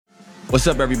What's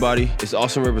up, everybody? It's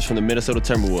Austin Rivers from the Minnesota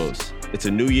Timberwolves. It's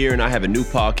a new year, and I have a new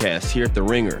podcast here at The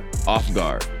Ringer, Off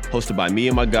Guard, hosted by me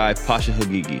and my guy, Pasha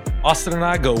Hagigi. Austin and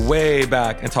I go way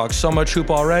back and talk so much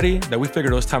hoop already that we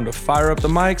figured it was time to fire up the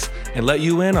mics and let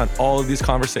you in on all of these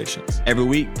conversations. Every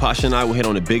week, Pasha and I will hit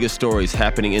on the biggest stories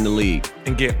happening in the league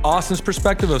and get Austin's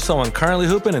perspective of someone currently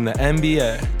hooping in the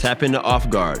NBA. Tap into Off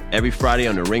Guard every Friday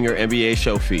on the Ringer NBA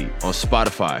show feed, on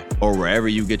Spotify, or wherever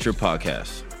you get your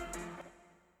podcasts.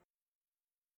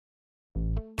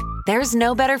 There's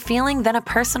no better feeling than a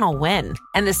personal win,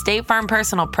 and the State Farm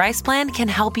Personal Price Plan can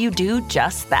help you do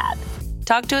just that.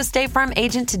 Talk to a State Farm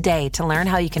agent today to learn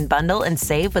how you can bundle and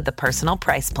save with the Personal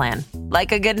Price Plan.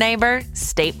 Like a good neighbor,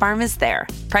 State Farm is there.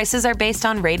 Prices are based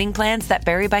on rating plans that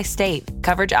vary by state.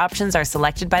 Coverage options are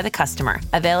selected by the customer.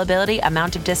 Availability,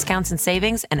 amount of discounts and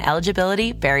savings, and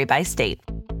eligibility vary by state.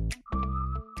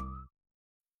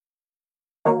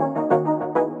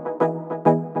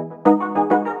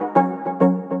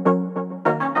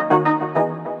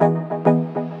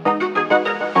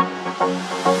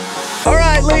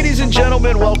 Ladies and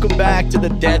gentlemen, welcome back to the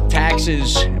Death,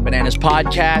 Taxes, and Bananas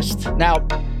podcast. Now,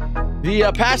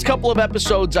 the past couple of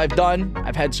episodes I've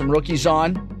had some rookies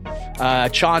on.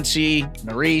 Chauncey,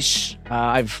 Maurice.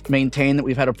 I've maintained that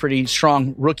we've had a pretty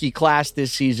strong rookie class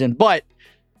this season, but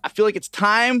I feel like it's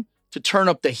time to turn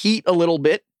up the heat a little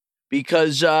bit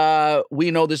because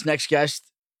we know this next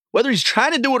guest, whether he's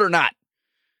trying to do it or not,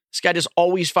 this guy just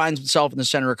always finds himself in the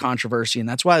center of controversy, and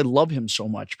that's why I love him so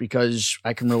much, because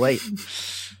I can relate.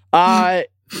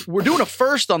 We're doing a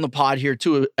first on the pod here,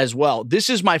 too, as well. This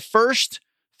is my first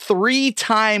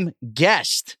 3-time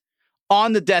guest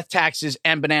on the Death, Taxes,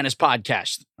 and Bananas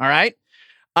podcast, all right?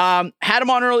 Had him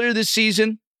on earlier this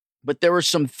season, but there were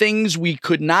some things we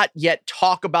could not yet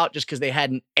talk about just because they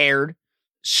hadn't aired.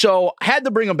 So I had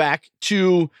to bring him back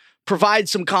to provide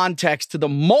some context to the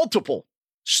multiple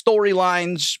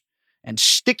storylines and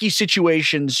sticky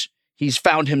situations he's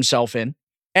found himself in.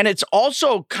 And it's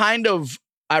also kind of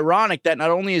ironic that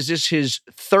not only is this his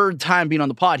 3rd time being on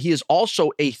the pod, he is also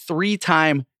a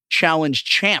 3-time challenge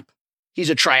champ.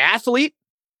 He's a triathlete,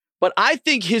 but I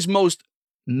think his most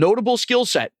notable skill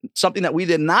set, something that we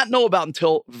did not know about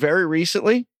until very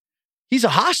recently, he's a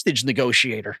hostage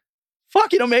negotiator.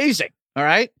 Fucking amazing, all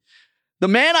right? The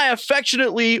man I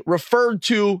affectionately referred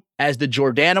to as the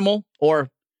Jordanimal,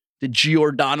 or the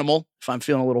Giordanimal, if I'm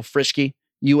feeling a little frisky.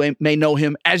 You may know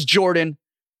him as Jordan.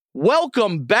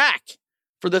 Welcome back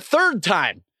for the 3rd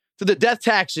time to the Death,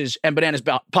 Taxes, and Bananas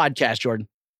podcast, Jordan.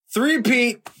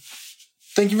 3-peat.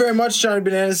 Thank you very much, Johnny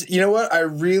Bananas. You know what? I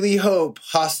really hope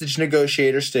hostage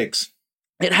negotiator sticks.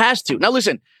 It has to. Now,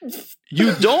 listen,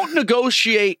 you don't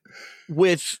negotiate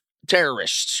with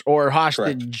terrorists or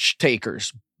hostage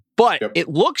takers, but It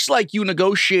looks like you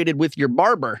negotiated with your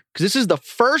barber, because this is the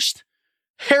first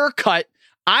haircut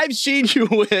I've seen you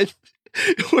with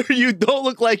where you don't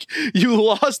look like you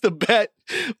lost a bet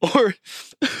or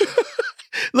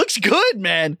looks good,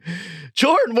 man.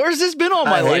 Jordan, where's this been all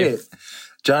my life? It.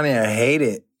 Johnny, I hate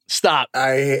it. Stop.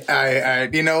 I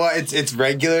you know what? It's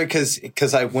regular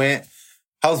because I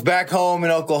was back home in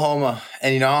Oklahoma,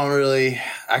 and I don't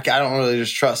really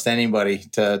just trust anybody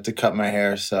to cut my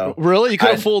hair. So really, you could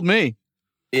have fooled me.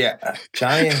 Yeah,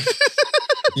 Johnny.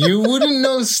 You wouldn't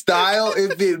know style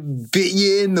if it bit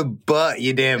you in the butt,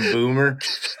 you damn boomer.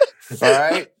 All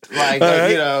right, all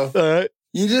right.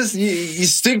 You just you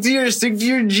stick to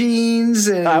your jeans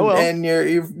and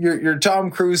your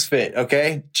Tom Cruise fit.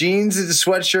 Okay, jeans and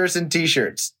sweatshirts and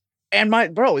t-shirts. And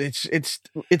it's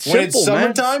simple, when it's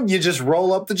summertime, you just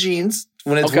roll up the jeans.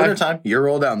 When it's wintertime, you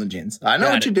roll down the jeans. I know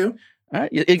what you do. All right,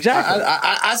 exactly.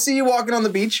 I see you walking on the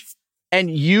beach,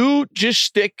 and you just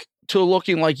stick to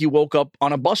looking like you woke up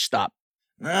on a bus stop.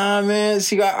 Nah, man.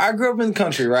 See, I grew up in the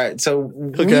country, right? So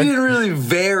we didn't really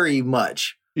vary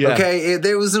much. Yeah. Okay,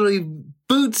 there was literally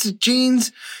boots,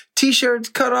 jeans, t-shirts,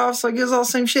 cutoffs. Like, it was all the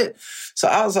same shit. So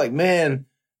I was like, man,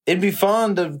 it'd be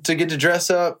fun to get to dress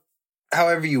up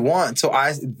however you want. So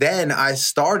I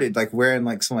started like wearing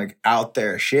like some like out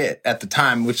there shit at the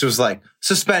time, which was like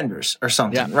suspenders or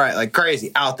something, right? Like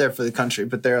crazy out there for the country.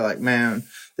 But they're like, man,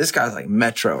 this guy's like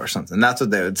Metro or something. That's what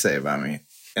they would say about me.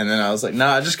 And then I was like, no,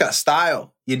 I just got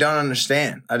style. You don't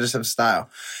understand. I just have style.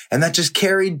 And that just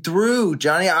carried through,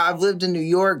 Johnny. I've lived in New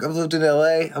York. I've lived in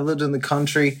LA. I've lived in the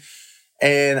country.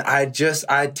 And I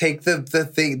take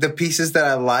the pieces that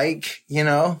I like,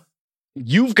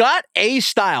 You've got a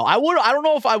style. I don't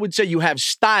know if I would say you have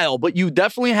style, but you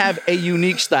definitely have a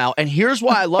unique style. And here's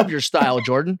why I love your style,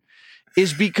 Jordan,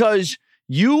 is because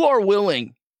you are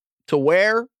willing to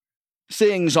wear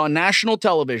things on national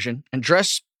television and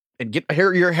dress and get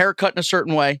your hair cut in a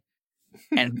certain way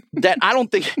And that I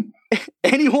don't think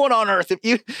anyone on earth, if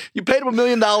you paid them $1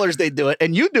 million, they'd do it.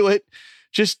 And you do it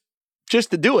just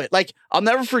to do it. Like, I'll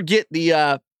never forget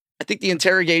I think the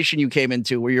interrogation you came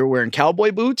into where you're wearing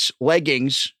cowboy boots,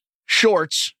 leggings,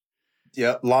 shorts.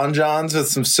 Yep. Long johns with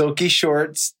some silky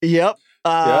shorts. Yep.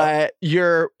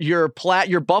 Your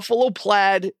buffalo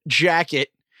plaid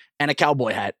jacket and a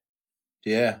cowboy hat.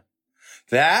 Yeah.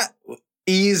 That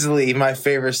easily my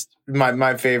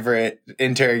favorite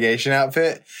interrogation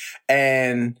outfit.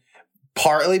 And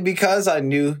partly because I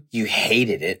knew you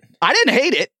hated it. I didn't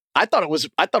hate it. I thought it was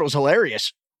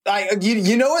hilarious.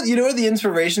 You know what the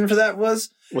inspiration for that was?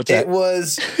 What's that? It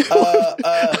was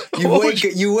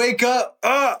you wake up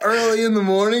early in the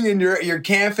morning and you're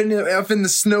camping up in the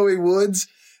snowy woods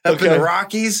up in the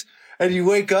Rockies, and you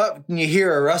wake up and you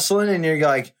hear a rustling and you're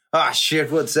like, "Ah,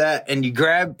 shit, what's that?" And you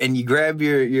grab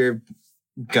your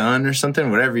gun or something,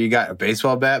 whatever you got, a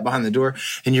baseball bat behind the door,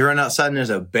 and you run outside and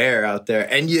there's a bear out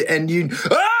there, and you and you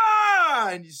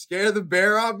scare the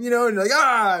bear off, and you're like,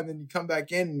 and then you come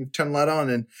back in and you turn the light on,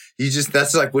 and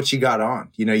that's like what you got on.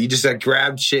 You just like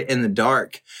grabbed shit in the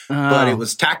dark, but it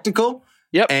was tactical.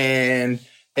 Yep. And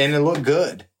it looked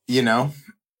good,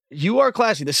 You are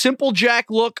classy. The Simple Jack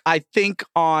look, I think,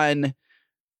 on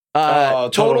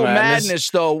Total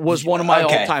Madness, though, was one of my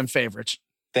all-time favorites.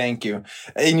 Thank you.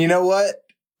 And you know what?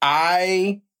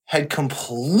 I had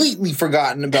completely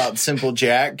forgotten about Simple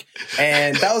Jack,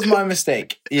 and that was my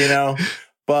mistake,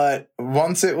 But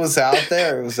once it was out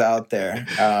there, it was out there.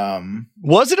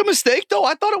 Was it a mistake, though?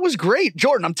 I thought it was great.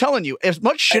 Jordan, I'm telling you, as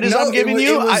much shit as I'm giving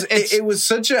you, it was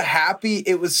such a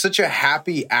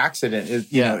happy accident,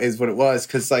 is what it was.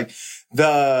 Because like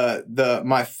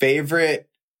my favorite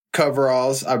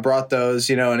coveralls, I brought those,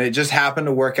 and it just happened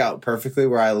to work out perfectly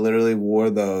where I literally wore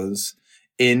those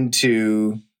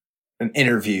into an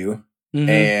interview,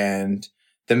 and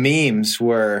the memes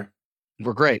were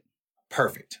great.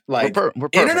 Perfect. Like, we're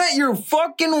perfect. Internet, you're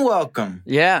fucking welcome.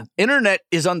 Yeah. Internet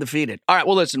is undefeated. All right.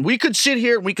 Well, listen, we could sit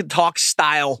here and we could talk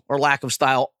style or lack of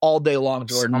style all day long,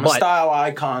 Jordan. I'm a style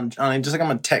icon, Johnny, just like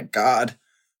I'm a tech god.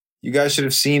 You guys should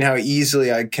have seen how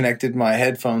easily I connected my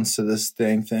headphones to this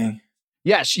thing.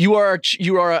 Yes, you're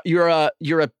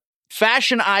a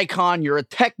fashion icon. You're a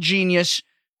tech genius,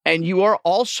 and you are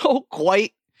also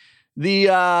quite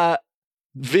the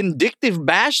vindictive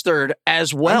bastard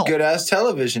as well. I'm good ass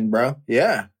television, bro.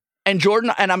 Yeah. And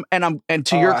Jordan, and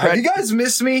to your credit, have you guys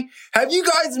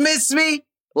missed me?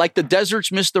 Like the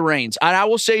deserts miss the rains. And I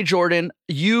will say, Jordan,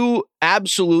 you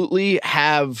absolutely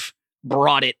have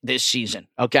brought it this season.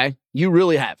 Okay, you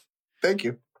really have. Thank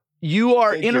you. You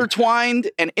are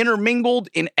intertwined and intermingled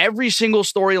in every single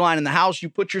storyline in the house. You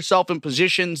put yourself in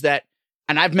positions that,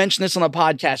 and I've mentioned this on the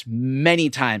podcast many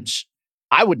times,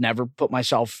 I would never put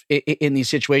myself in these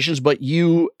situations, but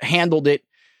you handled it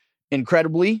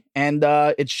incredibly. And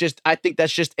I think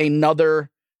that's just another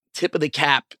tip of the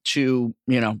cap to,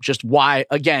 just why,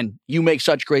 again, you make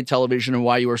such great television and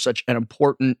why you are such an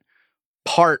important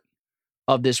part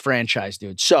of this franchise,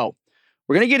 dude. So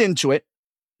we're going to get into it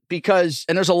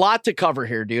and there's a lot to cover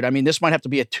here, dude. I mean, this might have to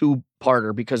be a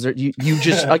two-parter because you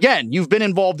just, again, you've been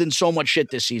involved in so much shit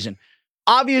this season.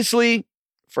 Obviously,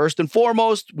 first and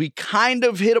foremost, we kind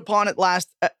of hit upon it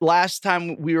last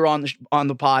time we were on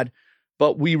the pod,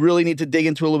 but we really need to dig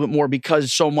into it a little bit more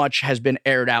because so much has been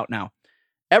aired out now.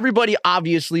 Everybody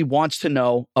obviously wants to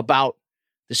know about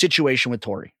the situation with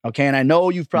Tori, okay? And I know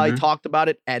you've probably talked about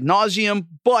it ad nauseum,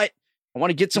 but I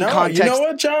want to get some context. You know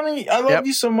what, Johnny? I love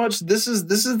you so much. This is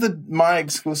my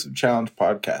exclusive challenge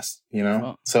podcast,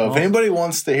 So if anybody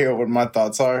wants to hear what my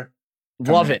thoughts are,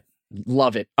 love it.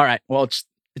 All right. Well,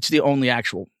 it's the only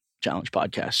actual challenge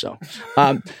podcast. So,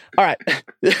 all right.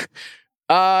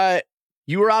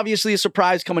 You were obviously a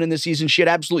surprise coming in this season. She had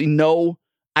absolutely no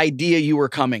idea you were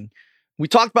coming. We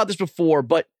talked about this before,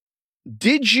 but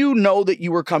did you know that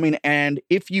you were coming? And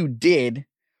if you did,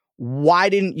 why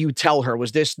didn't you tell her?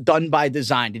 Was this done by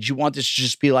design? Did you want this to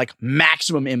just be like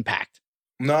maximum impact?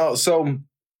 No. So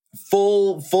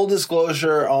full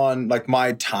disclosure on like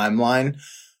my timeline.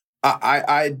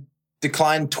 I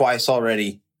declined twice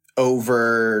already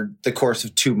over the course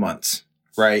of 2 months.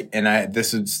 Right. And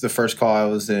this is the first call I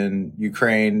was in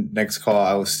Ukraine. Next call,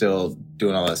 I was still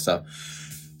doing all that stuff.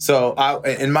 So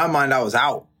in my mind, I was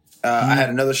out. I had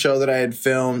another show that I had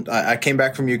filmed. I came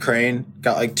back from Ukraine,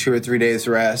 got like 2 or 3 days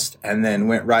rest, and then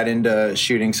went right into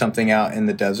shooting something out in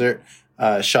the desert.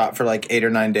 Shot for like 8 or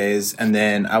 9 days. And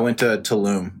then I went to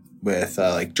Tulum with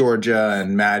like Georgia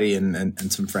and Maddie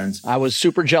and some friends. I was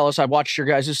super jealous. I watched your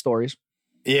guys' stories.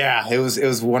 Yeah, it was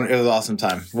an awesome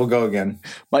time. We'll go again.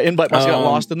 My invite must have got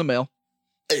lost in the mail.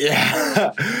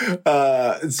 Yeah.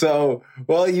 So,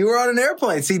 well, you were on an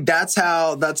airplane. See, that's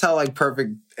how like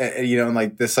perfect, and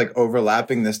like this, like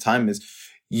overlapping this time is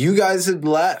you guys had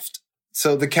left.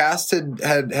 So the cast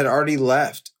had already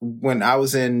left when I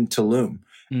was in Tulum.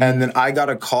 Mm-hmm. And then I got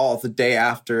a call the day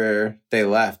after they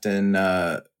left and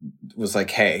was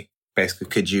like, hey, basically,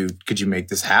 could you make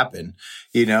this happen?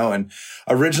 And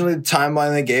originally the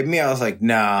timeline they gave me, I was like,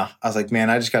 nah. I was like, man,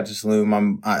 I just got to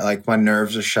Tulum. Like my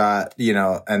nerves are shot,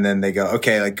 and then they go,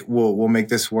 okay, like we'll make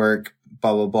this work,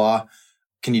 blah, blah, blah.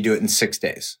 Can you do it in 6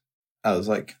 days? I was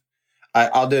like,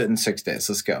 I'll do it in 6 days.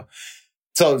 Let's go.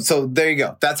 So there you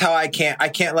go. That's how I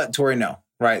can't let Tori know.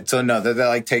 Right. So no, that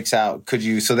like takes out. Could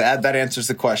you? So that answers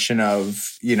the question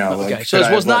of, okay. Like, so this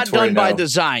was not done by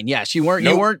design. Yes. You weren't.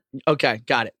 Nope. You weren't. Okay.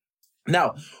 Got it.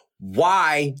 Now,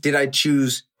 why did I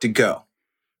choose to go?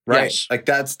 Right. Yes. Like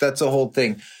that's the whole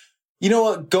thing. You know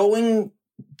what? Going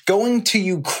to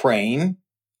Ukraine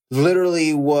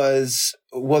literally was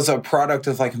a product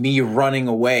of like me running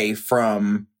away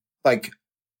from like,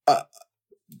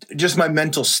 just my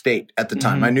mental state at the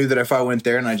time. Mm-hmm. I knew that if I went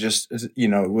there and I just,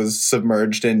 was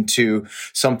submerged into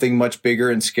something much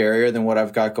bigger and scarier than what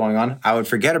I've got going on, I would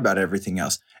forget about everything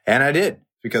else. And I did,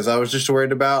 because I was just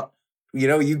worried about,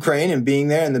 Ukraine and being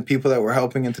there and the people that were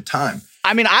helping at the time.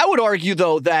 I mean, I would argue,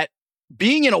 though, that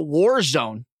being in a war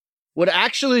zone would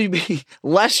actually be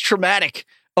less traumatic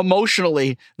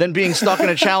emotionally than being stuck in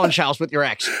a challenge house with your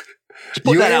ex. Just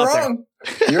put that out wrong.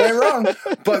 There. You ain't wrong.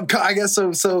 But I guess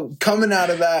so coming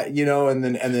out of that, and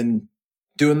then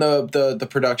doing the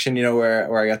production,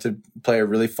 where I got to play a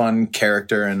really fun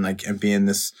character and be in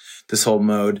this whole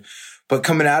mode. But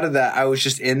coming out of that, I was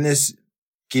just in this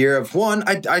gear of one,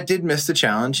 I did miss the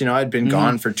challenge. I'd been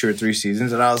gone for 2 or 3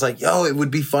 seasons and I was like, yo, it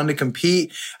would be fun to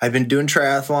compete. I've been doing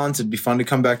triathlons. It'd be fun to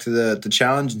come back to the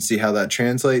challenge and see how that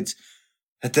translates.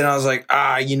 And then I was like,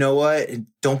 you know what?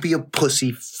 Don't be a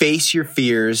pussy. Face your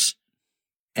fears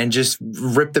and just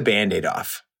rip the Band-Aid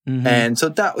off. Mm-hmm. And so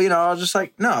that, I was just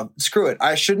like, no, screw it.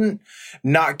 I shouldn't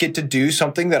not get to do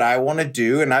something that I want to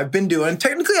do. And I've been doing,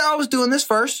 technically I was doing this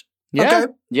first. Yeah.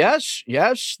 Okay.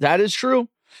 Yes, that is true.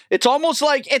 It's almost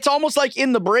like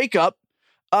in the breakup,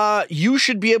 you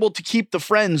should be able to keep the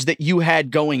friends that you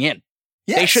had going in.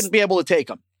 Yes. They shouldn't be able to take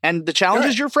them. And the challenge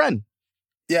is your friend.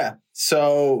 Yeah.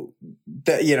 So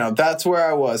that, that's where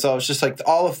I was. I was just like,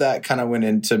 all of that kind of went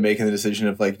into making the decision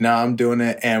of like, nah, I'm doing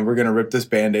it and we're going to rip this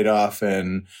Band-Aid off.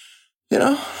 And,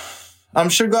 I'm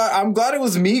glad it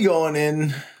was me going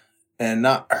in and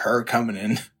not her coming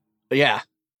in. Yeah,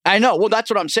 I know. Well, that's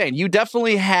what I'm saying. You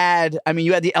definitely had,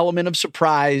 you had the element of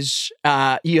surprise.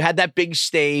 You had that big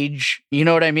stage. You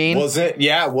know what I mean?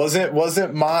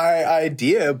 Wasn't my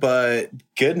idea, but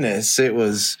goodness, it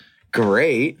was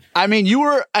great. You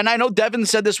were, and I know Devin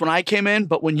said this when I came in,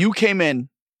 but when you came in,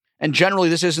 and generally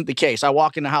this isn't the case, I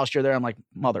walk in the house, you're there, I'm like,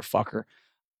 motherfucker.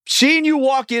 Seeing you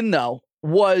walk in, though,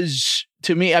 was,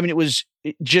 to me, it was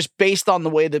just based on the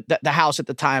way that the house at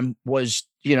the time was,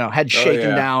 had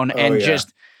shaken down and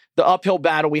just the uphill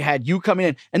battle we had, you coming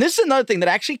in. And this is another thing that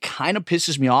actually kind of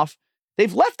pisses me off.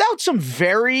 They've left out some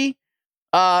very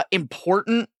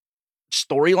important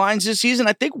storylines this season.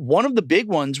 I think one of the big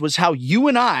ones was how you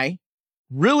and I,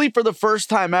 really for the first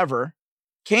time ever,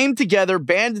 came together,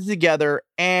 banded together,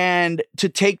 and to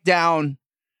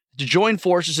join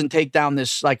forces and take down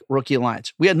this Rookie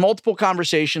Alliance. We had multiple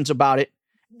conversations about it,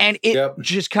 and it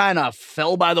just kind of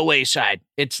fell by the wayside.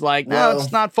 It's like, no,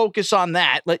 let's not focus on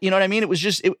that. You know what I mean? It was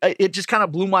just, it just kind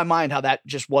of blew my mind how that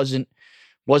just wasn't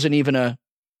even a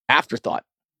afterthought.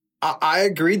 I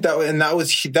agreed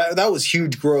that was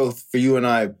huge growth for you and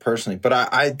I personally, but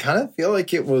I kind of feel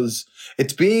like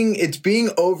it's being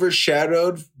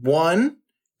overshadowed. One,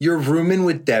 you're rooming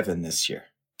with Devin this year.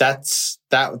 That's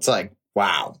like,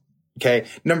 wow. Okay.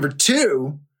 Number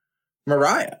 2,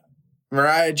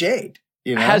 Mariah Jade.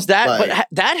 Has that, but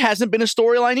that hasn't been a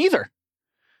storyline either.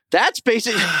 That's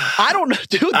basically, I don't know,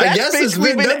 dude. I guess that's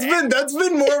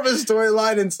been more of a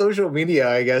storyline in social media,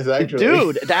 I guess, actually.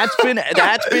 Dude, that's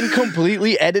been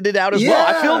completely edited out as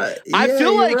well. I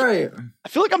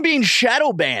feel like I'm being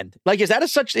shadow banned. Like, is that a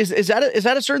certain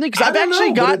thing? Because I've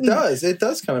actually gotten, it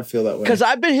does kind of feel that way. Because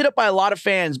I've been hit up by a lot of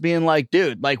fans being like,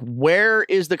 dude, like, where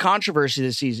is the controversy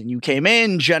this season? You came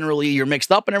in, generally you're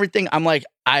mixed up and everything. I'm like,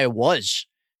 I was.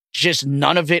 Just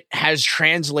none of it has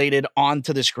translated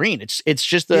onto the screen. It's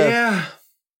just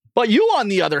But you, on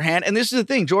the other hand, and this is the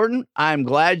thing, Jordan, I'm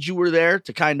glad you were there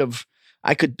to kind of,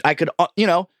 I could,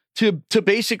 to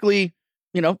basically,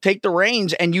 take the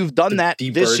reins, and you've done that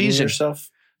this season.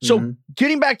 Yourself? So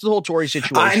getting back to the whole Tori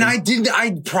situation. I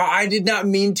did not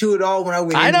mean to at all when I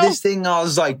went into this thing. I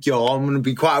was like, yo, I'm going to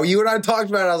be quiet. You and I talked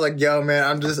about it. I was like, yo, man,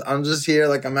 I'm just here.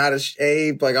 Like, I'm out of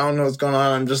shape. Like, I don't know what's going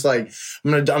on. I'm just like,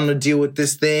 I'm going to deal with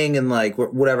this thing. And like,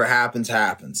 whatever happens,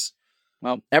 happens.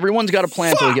 Well, everyone's got a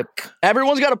plan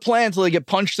until they get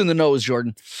punched in the nose,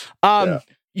 Jordan.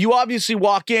 You obviously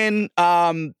walk in,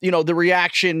 the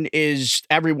reaction is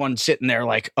everyone sitting there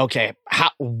like, okay,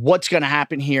 what's going to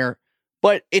happen here?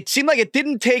 But it seemed like it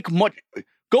didn't take much.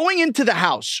 Going into the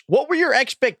house, what were your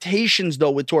expectations,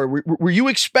 though, with Tori? Were you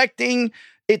expecting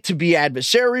it to be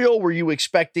adversarial? Were you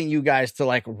expecting you guys to,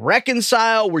 like,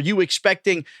 reconcile? Were you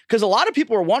expecting... Because a lot of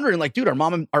people were wondering, like, dude, are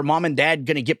mom and dad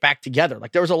going to get back together?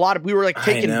 Like, there was a lot of... We were, like,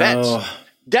 taking bets.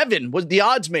 Devin was the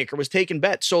odds maker, was taking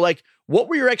bets. So, like, what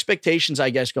were your expectations, I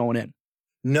guess, going in?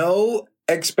 No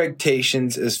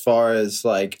expectations as far as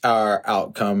like our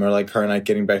outcome or like her and I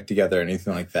getting back together or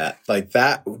anything like that. Like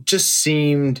that just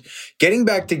seemed, getting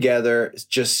back together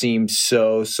just seemed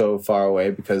so far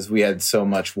away because we had so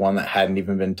much that hadn't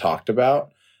even been talked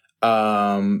about.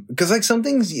 Because like some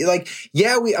things like,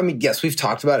 yes, we've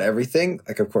talked about everything.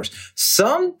 Like, of course,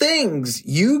 some things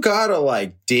you gotta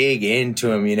like dig into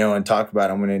them, and talk about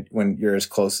them when you're as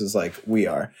close as like we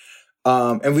are.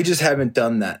 And we just haven't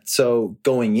done that. So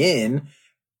going in,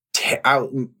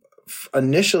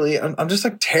 initially, I'm just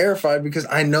like terrified because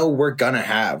I know we're gonna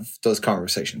have those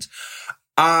conversations.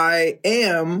 I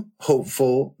am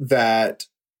hopeful that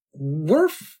we're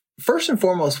first and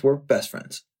foremost, we're best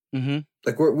friends. Mm-hmm.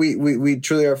 Like we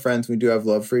truly are friends. We do have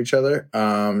love for each other.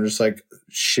 Just like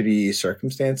shitty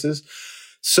circumstances.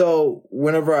 So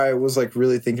whenever I was like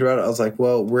really thinking about it, I was like,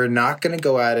 well, we're not going to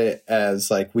go at it as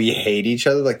like we hate each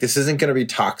other. Like this isn't going to be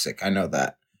toxic. I know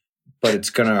that, but it's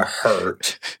going to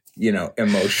hurt,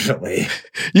 emotionally.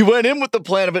 You went in with the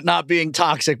plan of it not being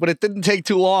toxic, but it didn't take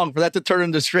too long for that to turn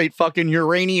into straight fucking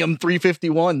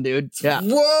uranium-351, dude. Yeah.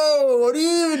 Whoa. What do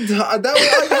you even that was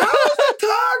like, how is that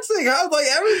toxic? How like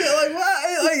everything like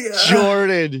what?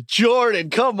 Like Jordan,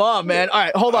 come on, man. All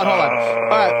right, hold on. All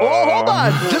right, well, hold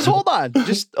on.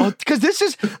 Just because this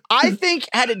is, I think,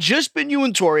 had it just been you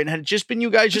and Tori and had it just been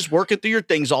you guys just working through your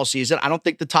things all season, I don't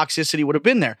think the toxicity would have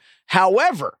been there.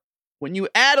 However, when you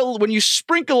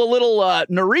sprinkle a little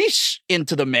Nurys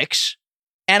into the mix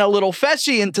and a little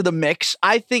Fessy into the mix,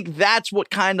 I think that's what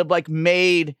kind of like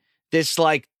made this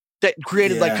like that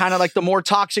created like kind of like the more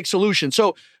toxic solution.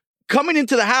 So coming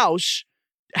into the house,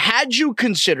 had you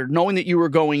considered, knowing that you were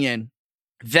going in,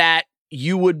 that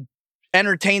you would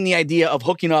entertain the idea of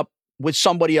hooking up with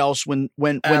somebody else when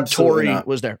Tori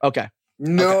was there? Okay.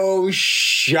 No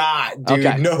shot, dude.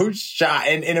 Okay. No shot.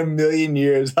 And in a million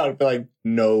years, I'd be like,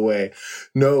 no way,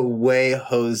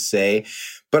 Jose.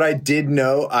 But I did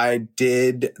know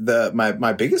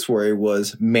my biggest worry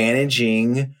was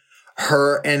managing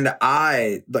her and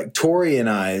I, like Tori and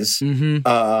I's,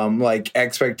 like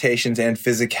expectations and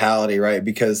physicality, right?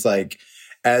 Because like,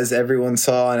 as everyone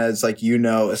saw and as like,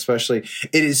 especially,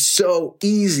 it is so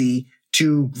easy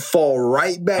to fall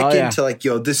right back into like,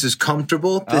 yo, this is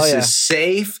comfortable. This is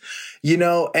safe,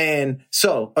 And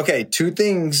so, okay, two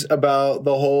things about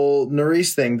the whole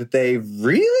Nurys thing that they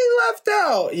really left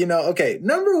out, Okay,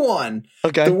 number one,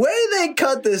 the way they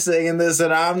cut this thing and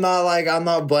I'm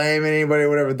not blaming anybody or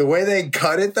whatever. The way they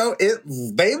cut it though,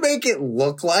 they make it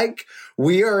look like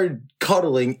we are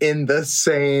cuddling in the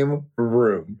same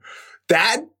room.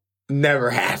 That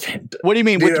never happened. What do you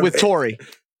mean with Tori?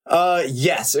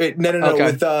 Yes. No. Okay.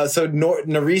 With,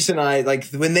 Nurys and I, like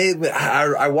when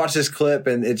I watched this clip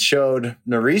and it showed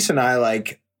Nurys and I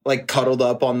like cuddled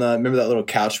up on remember that little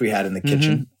couch we had in the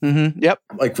kitchen? Mm-hmm. Yep.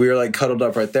 Like we were like cuddled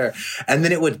up right there. And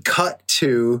then it would cut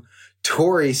to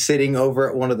Tori sitting over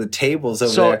at one of the tables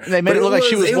over there. So they made it look like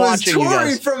she was watching you guys. It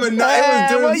was Tori from a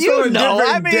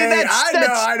different day.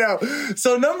 I know.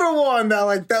 So number one,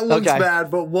 that looks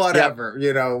bad, but whatever,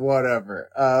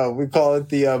 whatever. We call it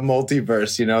the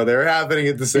multiverse, they're happening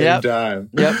at the same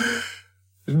time. Yep.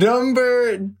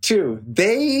 Number two,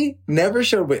 they never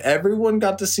showed, but everyone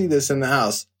got to see this in the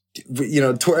house.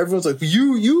 Everyone's like,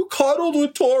 you cuddled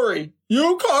with Tori.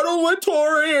 You cuddled with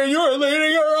Tori and you're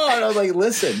leading her on. I was like,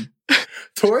 listen.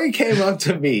 Tori came up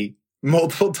to me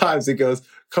multiple times and goes,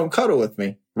 come cuddle with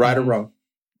me, right or wrong.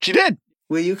 She did.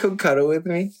 Will you come cuddle with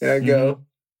me? And I go,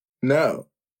 no.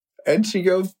 And she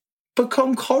goes, but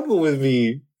come cuddle with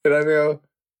me. And I go,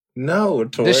 no,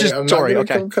 Tori. This is I'm Tori, not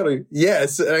gonna come cuddle.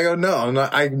 Yes. And I go, no, I'm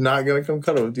not going to come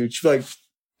cuddle with you. She's like,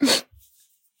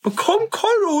 but come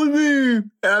cuddle with me.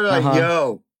 And I'm like,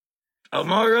 yo, I'm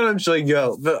not going to. She's like,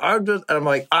 yo. But I'm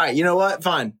like, all right, you know what?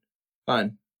 Fine.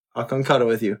 I'll come cuddle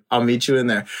with you. I'll meet you in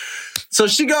there. So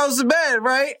she goes to bed,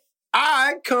 right?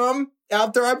 I come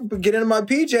after I get into my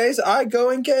PJs, I go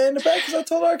and get in the bed because I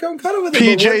told her I'd come cuddle with her.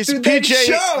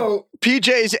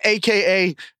 PJs,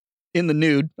 aka in the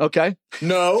nude. Okay.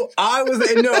 No, and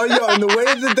the way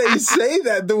that they say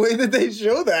that, the way that they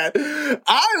show that,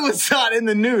 I was not in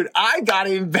the nude. I got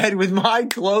in bed with my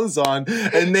clothes on,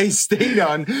 and they stayed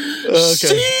on. Okay.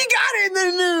 She got in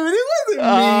the nude. It wasn't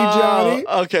me, Johnny.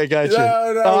 Okay, gotcha.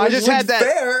 No, I just had that.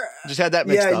 Fair. Just had that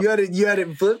mixed up. Yeah, you had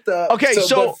it flipped up. Okay,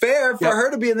 but fair for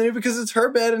her to be in the nude because it's her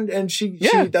bed, and she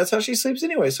that's how she sleeps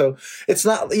anyway. So it's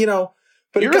not,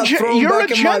 But it got thrown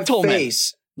back in my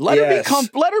face. Let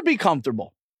her be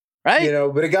comfortable, right?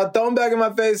 But it got thrown back in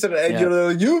my face, and you're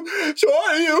like, you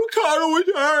cuddle with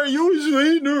her, you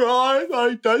sweet in her eyes,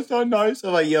 like that's not nice.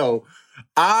 I'm like, yo,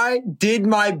 I did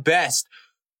my best.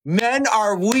 Men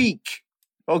are weak,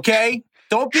 okay?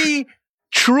 Don't be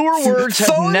truer words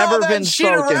have never been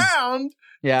spoken. Around.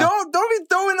 Yeah. Don't be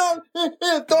throwing all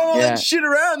that shit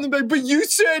around and be like, but you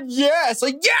said yes.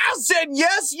 Like, yeah, I said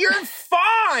yes, you're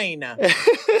fine.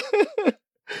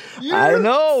 I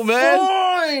know, man.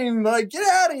 Fine. Like, get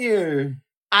out of here.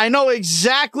 I know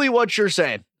exactly what you're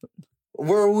saying.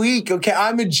 We're weak, okay?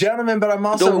 I'm a gentleman, but I'm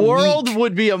also the world weak.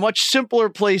 Would be a much simpler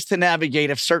place to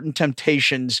navigate if certain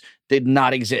temptations did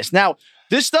not exist. Now,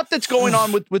 this stuff that's going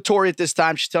on with Tori at this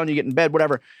time, she's telling you to get in bed,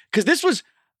 whatever. Because this was,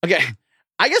 okay,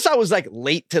 I guess I was like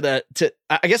late to the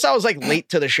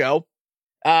show.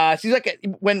 Seems like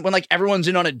when like everyone's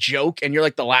in on a joke and you're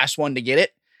like the last one to get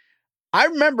it. I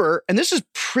remember, and this is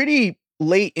pretty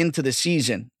late into the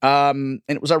season, and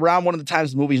it was around one of the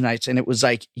times the movies nights, and it was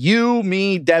like you,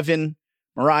 me, Devin,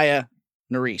 Mariah,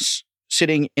 Nerys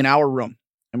sitting in our room,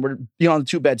 and we're on the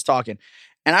two beds talking.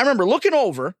 And I remember looking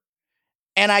over,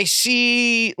 and I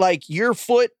see like your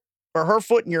foot or her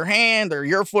foot in your hand, or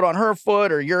your foot on her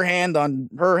foot, or your hand on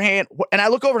her hand, and I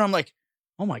look over and I'm like,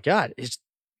 oh my God, is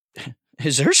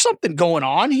there something going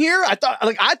on here? I thought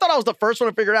I was the first one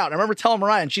to figure it out. And I remember telling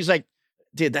Mariah, and she's like,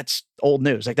 dude, that's old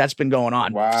news. Like, that's been going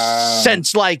on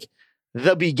since like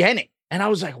the beginning. And I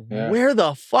was like, where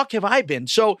the fuck have I been?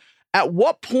 So at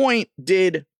what point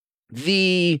did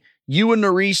the you and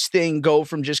Nerys thing go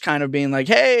from just kind of being like,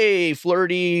 hey,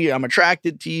 flirty, I'm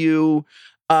attracted to you,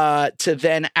 to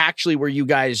then actually where you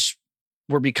guys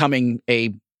were becoming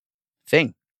a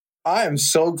thing? I am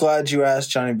so glad you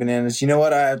asked, Johnny Bananas. You know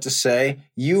what I have to say?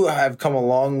 You have come a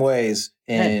long ways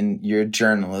in your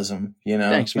journalism,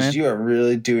 Thanks, man. You are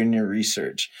really doing your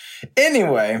research.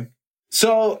 Anyway,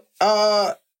 so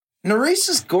Nerys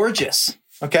is gorgeous.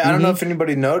 Okay, I don't know if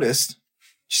anybody noticed.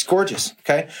 She's gorgeous.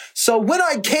 Okay, so when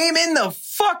I came in the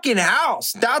fucking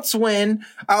house, that's when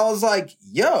I was like,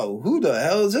 "Yo, who the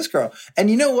hell is this girl?" And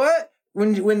you know what?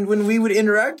 When we would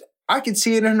interact, I could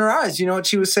see it in her eyes. You know what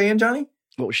she was saying, Johnny?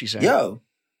 What was she saying? Yo,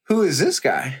 who is this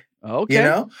guy?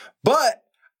 Okay. But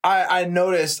I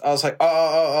noticed, I was like, the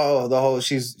whole,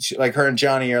 she like her and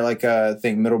Johnny are like a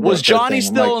thing, middle. Was Johnny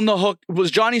still in the hook?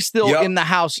 Was Johnny still in the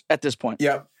house at this point?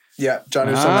 Yep.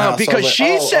 Johnny was still in the house. Because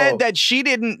she said that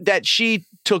she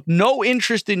took no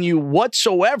interest in you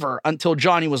whatsoever until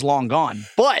Johnny was long gone.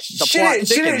 But she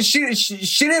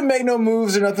didn't make no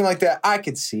moves or nothing like that. I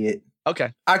could see it.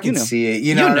 Okay. I can see it.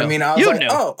 You know what I mean? I was like,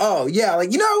 oh, yeah.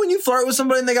 Like, when you flirt with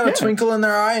somebody and they got a twinkle in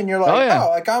their eye and you're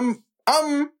like, like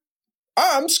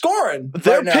I'm scoring.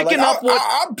 They're right picking now. up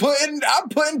what I'm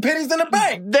putting pennies in the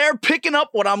bank. They're picking up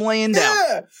what I'm laying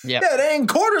down. Yeah. They ain't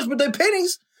quarters, but they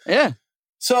pennies. Yeah.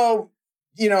 So,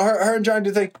 her and John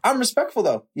do think I'm respectful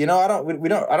though. I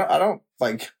don't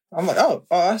like, I'm like,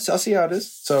 I see how it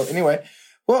is. So anyway,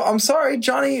 well, I'm sorry,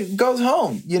 Johnny goes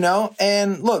home,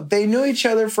 and look, they knew each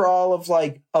other for all of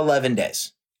like 11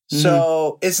 days. Mm-hmm.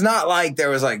 So it's not like there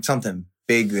was like something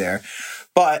big there,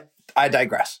 but I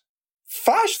digress.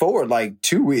 Flash forward like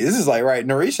 2 weeks. This is like, right.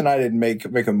 Nerys and I didn't make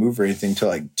a move or anything till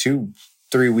like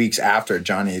 2-3 weeks after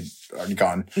Johnny had already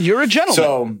gone. You're a gentleman.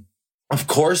 So of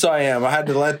course I am. I had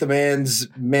to let the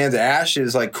man's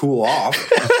ashes like cool off.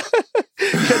 You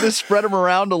had to spread them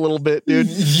around a little bit, dude.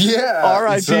 Yeah.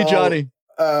 R.I.P. Johnny.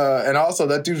 And also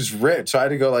that dude's ripped. So I had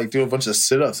to go like do a bunch of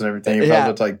sit-ups and everything. You probably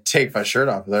had to like take my shirt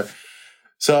off there.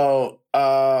 So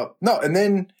no, and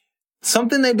then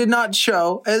something they did not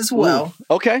show as well.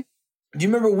 Ooh, okay. Do you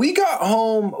remember we got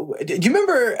home? Do you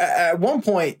remember at one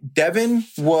point Devin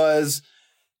was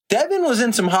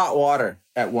in some hot water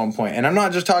at one point, and I'm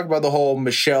not just talking about the whole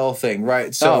Michelle thing,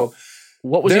 right? So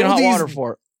what was he in hot water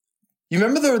for? You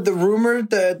remember the rumor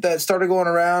that started going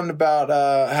around about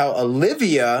how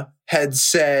Olivia had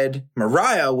said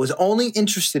Mariah was only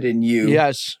interested in you.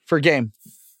 Yes, for gameplay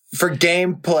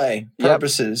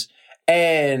purposes.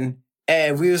 Yep.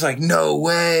 And we was like, no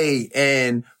way.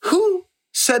 And who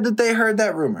said that they heard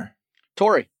that rumor?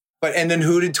 Tori. But and then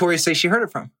who did Tori say she heard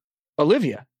it from?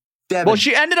 Olivia. Devin. Well,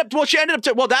 she ended up.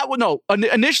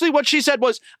 Initially, what she said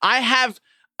was, I have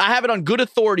it on good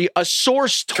authority. A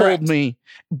source told me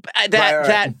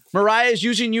that Mariah is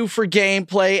using you for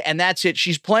gameplay, and that's it.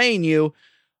 She's playing you.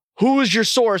 Who is your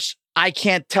source? I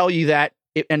can't tell you that.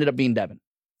 It ended up being Devin.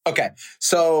 Okay,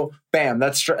 so bam,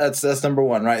 that's number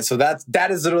one, right? So that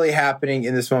is literally happening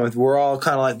in this moment. We're all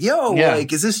kind of like, yo,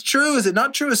 like, is this true? Is it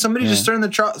not true? Is somebody just stirring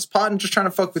the pot and just trying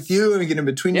to fuck with you and get in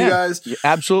between you guys? Yeah,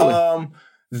 absolutely.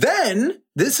 Then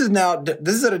this is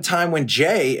at a time when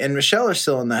Jay and Michelle are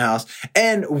still in the house,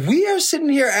 and we are sitting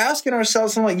here asking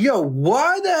ourselves, I'm like, yo,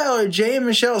 why the hell are Jay and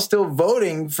Michelle still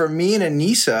voting for me and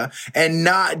Anissa and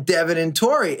not Devin and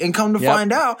Tori? And come to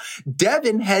find out,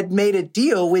 Devin had made a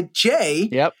deal with Jay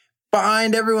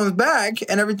behind everyone's back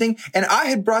and everything, and I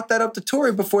had brought that up to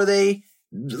Tori before they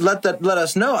let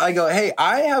us know. I go, hey,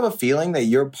 I have a feeling that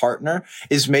your partner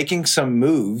is making some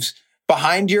moves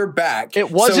behind your back.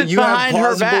 It wasn't behind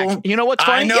her back. You know what's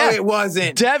funny? I know it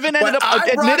wasn't. Devin ended up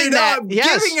admitting that.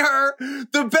 Giving her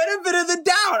the benefit of the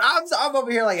doubt. I'm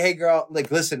over here like, hey girl, like,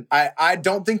 listen, I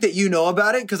don't think that you know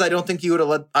about it because I don't think you would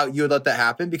let that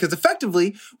happen, because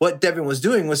effectively what Devin was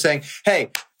doing was saying,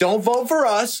 hey, don't vote for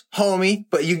us, homie,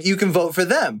 but you can vote for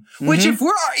them. Which, if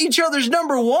we're each other's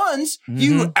number ones,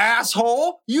 you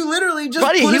asshole, you literally just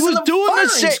put us in the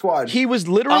firing squad. He was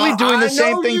literally doing the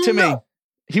same thing to me.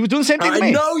 He was doing the same thing to me.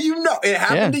 I know you know. It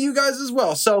happened to you guys as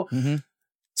well. So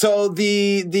so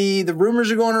the rumors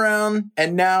are going around,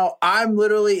 and now I'm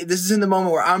literally, this is in the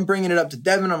moment where I'm bringing it up to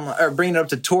Devin, or bringing it up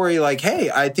to Tori, like, hey,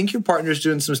 I think your partner's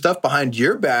doing some stuff behind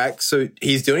your back. So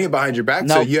he's doing it behind your back.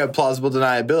 So you have plausible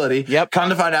deniability. Yep. Come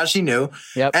to find out she knew.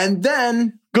 Yep. And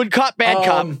then good cop, bad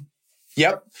cop.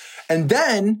 Yep. And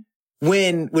then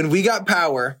when we got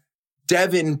power,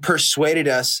 Devin persuaded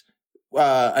us,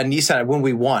 Anissa, when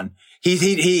we won.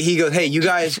 He goes, hey, you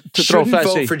guys shouldn't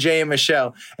vote for Jay and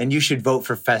Michelle, and you should vote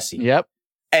for Fessy. Yep.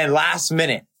 And last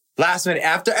minute,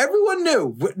 after everyone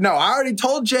knew, no, I already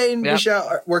told Jay and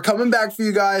Michelle, we're coming back for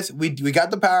you guys. We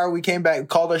got the power. We came back,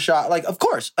 called a shot. Like, of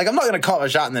course. Like, I'm not going to call a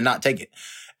shot and then not take it.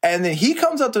 And then he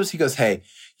comes up to us, he goes, hey,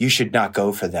 you should not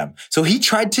go for them. So he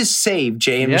tried to save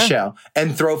Jay and Michelle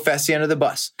and throw Fessy under the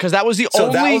bus. Because that was the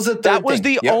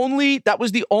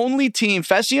only team.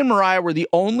 Fessy and Mariah were the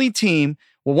only team.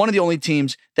 Well, one of the only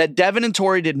teams that Devin and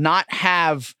Tori did not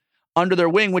have under their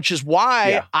wing, which is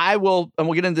why and we'll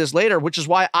get into this later, which is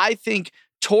why I think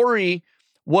Tori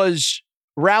was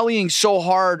rallying so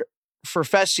hard for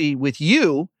Fessy with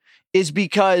you, is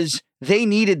because they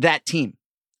needed that team.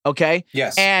 Okay?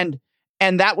 Yes. And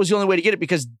that was the only way to get it,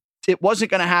 because it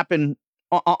wasn't going to happen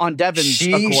on Devin's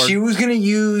accord. She was going to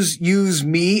use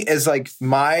me as like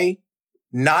my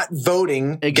not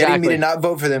voting, getting me to not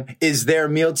vote for them is their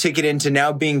meal ticket into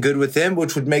now being good with them,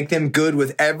 which would make them good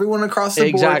with everyone across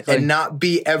the board and not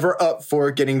be ever up for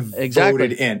getting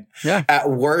voted in. Yeah. At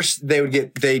worst,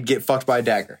 they'd get fucked by a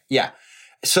dagger. Yeah.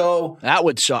 So that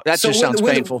would suck. That just sounds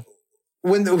painful.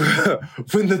 When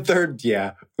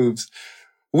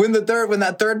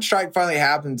that third strike finally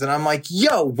happens, and I'm like,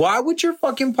 yo, why would your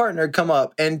fucking partner come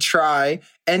up and try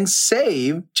and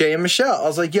save Jay and Michelle? I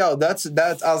was like, yo, that's,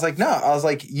 I was like, no, I was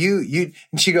like, you,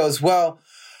 and she goes, well,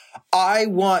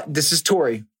 this is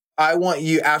Tori. I want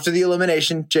you, after the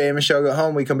elimination, Jay and Michelle go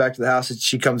home, we come back to the house, and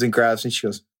she comes and grabs me, she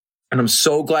goes, and I'm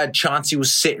so glad Chauncey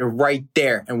was sitting right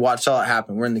there and watched all it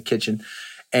happen. We're in the kitchen,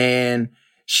 and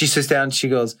she sits down and she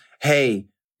goes, hey,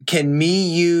 can me,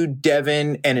 you,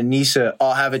 Devin, and Anissa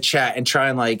all have a chat and try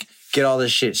and like get all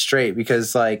this shit straight?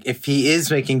 Because like, if he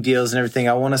is making deals and everything,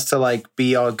 I want us to like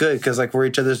be all good, because like we're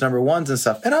each other's number ones and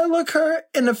stuff. And I look her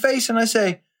in the face and I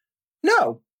say,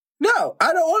 no,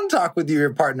 I don't want to talk with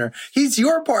your partner. He's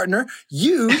your partner.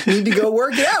 You need to go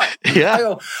work it out. Yeah. I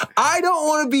go, I don't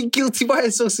want to be guilty by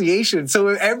association. So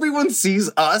if everyone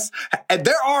sees us, and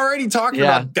they're already talking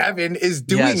about Devin is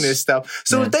doing this stuff.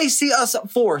 So if they see us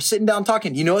four sitting down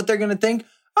talking, you know what they're going to think?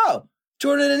 Oh,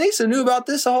 Jordan and Anissa knew about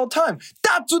this the whole time.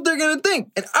 That's what they're going to think.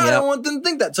 And I don't want them to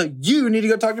think that. So you need to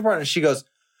go talk to your partner. She goes,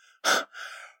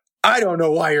 I don't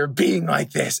know why you're being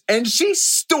like this. And she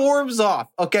storms off.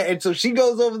 Okay. And so she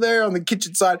goes over there on the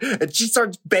kitchen side and she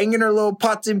starts banging her little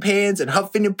pots and pans and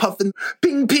huffing and puffing.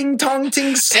 Ping, ping, tong,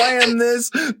 ting, slam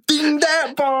this. Ding,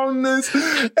 that, bong this.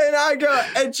 And I go,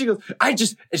 and she goes, and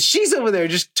she's over there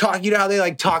just talking. You know how they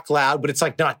like talk loud, but it's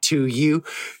like not to you.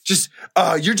 Just,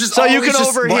 you're just so always you can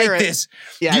just overhear like it. This.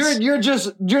 Yes. You're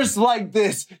just like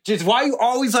this. Just why are you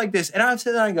always like this? And I'm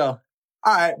sitting there and I go,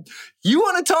 all right, you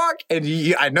want to talk? And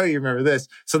I know you remember this.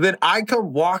 So then I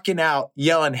come walking out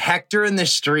yelling Hector in the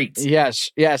streets.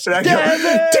 Yes. And I go,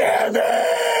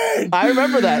 Devin! I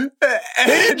remember that. They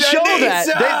didn't show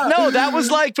that. No, that was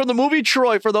like from the movie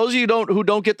Troy. For those of you who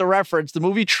don't get the reference, the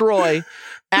movie Troy,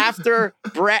 after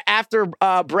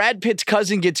Brad Pitt's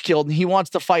cousin gets killed and he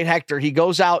wants to fight Hector, he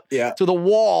goes out to the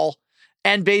wall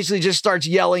and basically just starts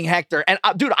yelling Hector. And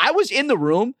dude, I was in the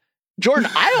room, Jordan.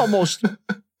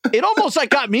 It almost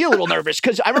like got me a little nervous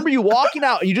because I remember you walking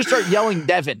out and you just start yelling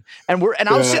Devin, and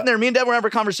I was sitting there. Me and Devin were having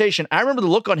a conversation. I remember the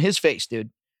look on his face, dude.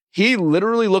 He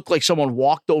literally looked like someone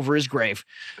walked over his grave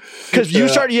because you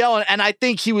started yelling. And I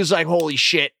think he was like, holy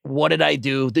shit, what did I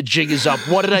do? The jig is up.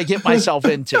 What did I get myself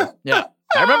into? Yeah,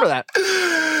 I remember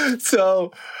that.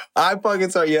 So I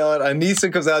fucking start yelling.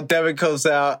 Anissa comes out, Devin comes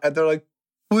out, and they're like,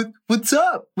 what's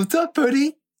up? What's up,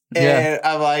 buddy? And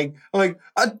I'm like,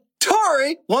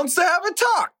 Tori wants to have a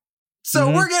talk. So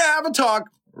we're going to have a talk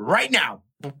right now.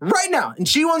 Right now. And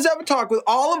she wants to have a talk with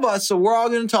all of us. So we're all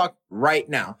going to talk right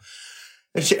now.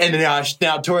 And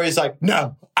now Tori's like,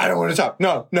 no, I don't want to talk.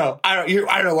 No, I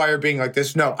don't know why you're being like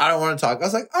this. No, I don't want to talk. I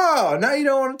was like, oh, now you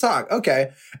don't want to talk.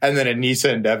 Okay. And then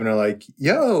Anissa and Devin are like,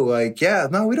 yo, like, yeah,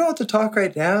 no, we don't have to talk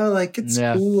right now. Like, it's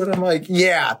cool. And I'm like,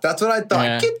 yeah, that's what I thought.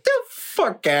 Yeah. Get the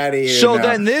fuck out of here. So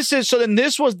then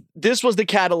this was the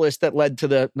catalyst that led to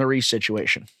the Nurys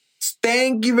situation.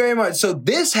 Thank you very much. So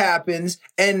this happens.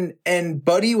 And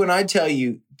buddy, when I tell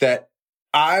you that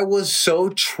I was so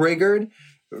triggered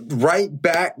right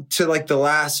back to like the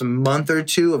last month or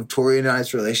two of Tori and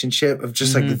I's relationship of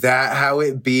just like that, how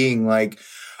it being like,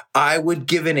 I would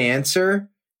give an answer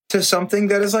to something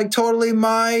that is like totally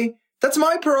that's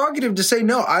my prerogative to say,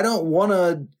 no, I don't want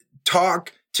to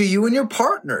talk to you and your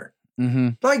partner.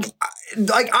 You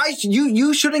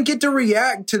shouldn't get to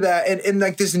react to that in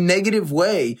like this negative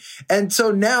way. And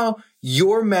so now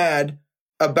you're mad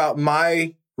about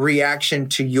my reaction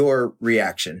to your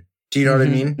reaction. Do you know what I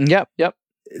mean? Yep.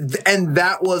 And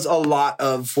that was a lot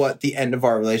of what the end of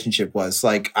our relationship was.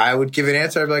 Like, I would give an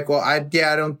answer. I'd be like, well, I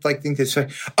don't like think this way.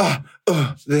 And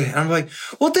I'm like,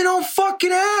 well, then don't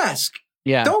fucking ask.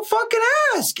 Yeah. Don't fucking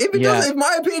ask. If it doesn't, in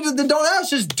my opinion, then don't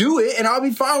ask. Just do it. And I'll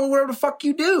be fine with whatever the fuck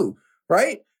you do.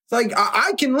 Right? Like,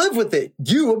 I can live with it.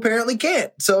 You apparently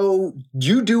can't. So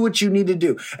you do what you need to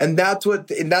do. And that's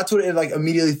what it like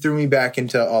immediately threw me back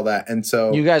into all that. And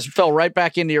so you guys fell right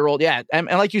back into your old, And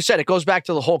like you said, it goes back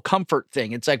to the whole comfort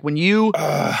thing. It's like when you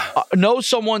know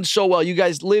someone so well, you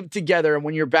guys live together, and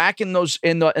when you're back in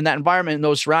that environment, in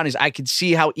those surroundings, I could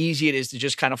see how easy it is to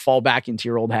just kind of fall back into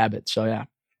your old habits. So yeah.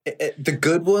 The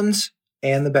good ones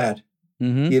and the bad.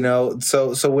 You know,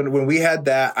 so when we had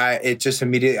that, it just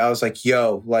immediately, I was like,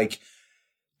 yo, like,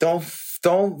 don't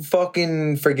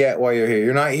fucking forget why you're here.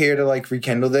 You're not here to like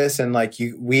rekindle this. And like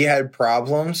we had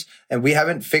problems and we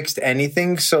haven't fixed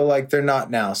anything. So like, they're not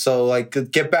now. So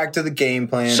like, get back to the game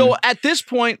plan. So at this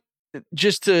point,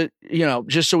 just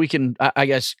so we can, I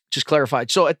guess, just clarify.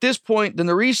 So at this point, the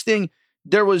Nurys thing,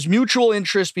 there was mutual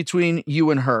interest between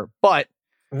you and her, but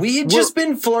we had just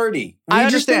been flirty. I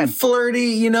understand. Just been flirty,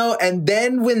 you know, and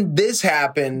then when this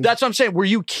happened. That's what I'm saying. Were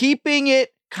you keeping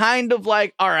it kind of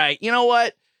like, all right, you know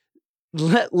what?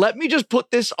 Let me just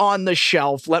put this on the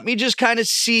shelf. Let me just kind of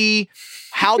see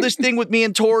how this thing with me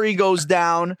and Tori goes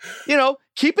down. You know,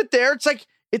 keep it there. It's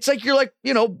like you're like,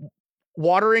 you know,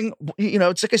 watering, you know,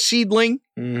 it's like a seedling.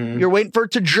 You're waiting for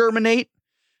it to germinate.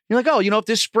 You're like, oh, you know, if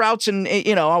this sprouts and,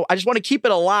 you know, I just want to keep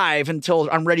it alive until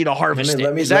I'm ready to harvest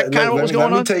it. Is that kind of what was going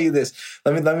on? Let me tell you this.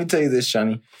 Let me tell you this,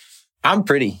 Shani. I'm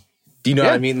pretty. Do you know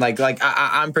what I mean? Like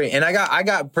I'm pretty. And I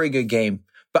got pretty good game.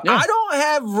 But I don't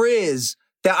have Riz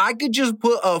that I could just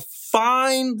put a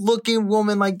fine looking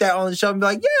woman like that on the shelf and be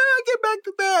like, yeah, I'll get back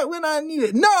to that when I need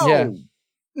it.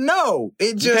 No.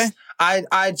 It just, an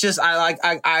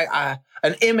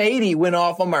M80 went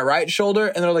off on my right shoulder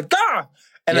and they're like, ah!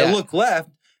 And I look left.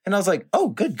 And I was like, oh,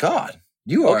 good God,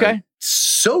 you are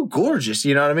so gorgeous.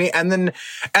 You know what I mean? And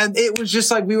it was just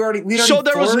like, we already so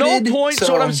there was flirted, no point.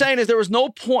 So what I'm saying is there was no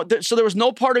point. So there was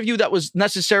no part of you that was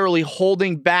necessarily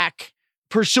holding back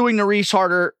pursuing Nurys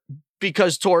harder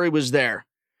because Tori was there.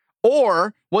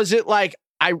 Or was it like,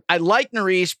 I like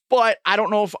Nurys, but I don't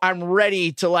know if I'm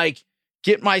ready to like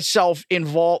get myself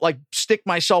involved, like stick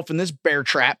myself in this bear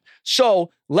trap. So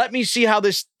let me see how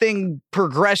this thing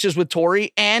progresses with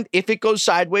Tori. And if it goes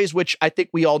sideways, which I think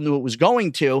we all knew it was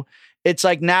going to, it's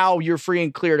like now you're free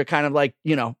and clear to kind of like,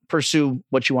 you know, pursue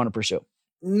what you want to pursue.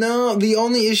 No, the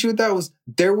only issue with that was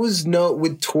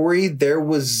with Tori, there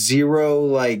was zero,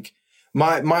 like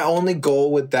my only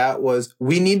goal with that was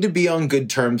we need to be on good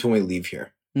terms when we leave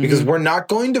here. Because we're not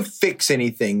going to fix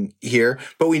anything here,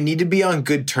 but we need to be on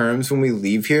good terms when we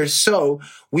leave here so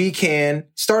we can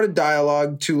start a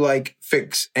dialogue to like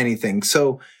fix anything.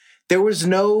 So there was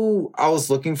no, I was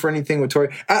looking for anything with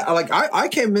Tori. I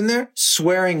came in there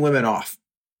swearing women off.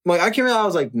 Like, I came in, I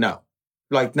was like, no.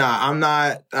 Like, nah, I'm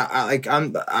not.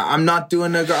 I'm not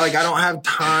doing a. Like, I don't have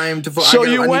time to. So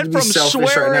you went from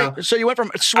swearing. Right now. So you went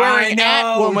from swearing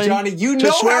at women, Johnny. You to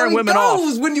know swearing how it women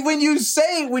goes. off.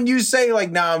 When you say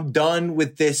like, nah, I'm done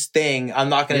with this thing. I'm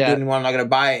not gonna do it anymore. I'm not gonna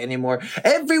buy it anymore.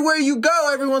 Everywhere you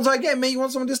go, everyone's like, hey man, you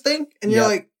want some of this thing? And you're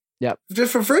like,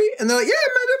 just for free. And they're like, yeah,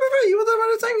 man, just for free. You want some of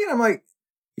this thing? And I'm like,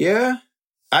 yeah.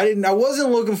 I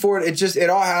wasn't looking for it. It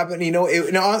all happened. You know,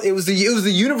 it was the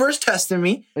universe testing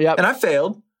me. Yep. And I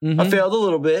failed. I failed a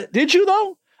little bit. Did you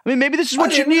though? I mean, maybe this is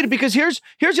what you needed, because here's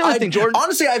the other thing, Jordan.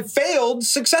 Honestly, I failed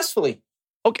successfully.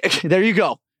 Okay, there you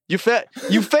go. You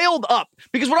failed up.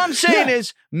 Because what I'm saying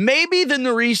is maybe the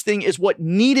Nurys thing is what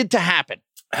needed to happen.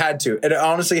 Had to. It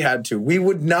honestly had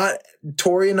to.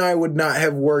 Tori and I would not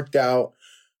have worked out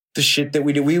the shit that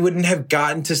we did. We wouldn't have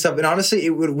gotten to stuff. And honestly,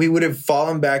 we would have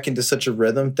fallen back into such a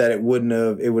rhythm that it wouldn't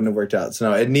have worked out. So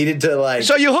no, it needed to like.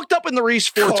 So you hooked up in the Nurys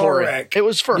for Tori. It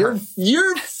was for her.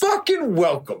 You're fucking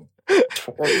welcome.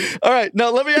 Tori. All right. Now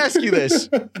let me ask you this.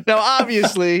 Now,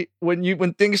 obviously,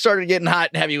 when things started getting hot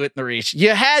and heavy with Nurys,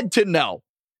 you had to know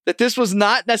that this was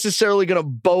not necessarily going to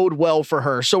bode well for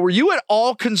her. So were you at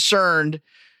all concerned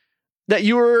that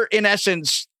you were, in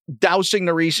essence, dousing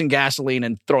Nurys in gasoline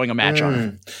and throwing a match on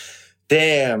her?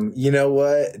 Damn. You know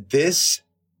what? This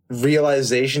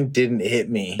realization didn't hit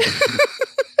me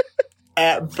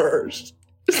at first.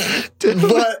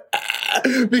 But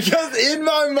because in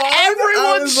my mind,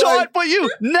 everyone saw it but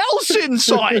you. Nelson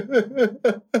saw it.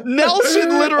 Nelson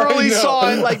literally saw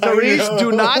it like, Nurys,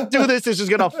 do not do this. This is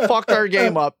going to fuck our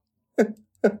game up.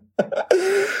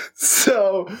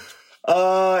 So...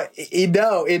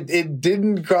 it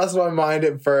didn't cross my mind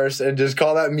at first, and just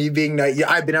call that me being naive.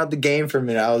 I've been out the game for a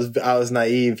minute. I was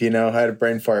naive, I had a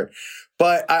brain fart.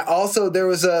 But I also, there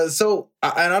was and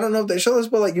I don't know if they show this,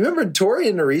 but like, you remember Tori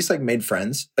and Nurys like made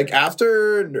friends? Like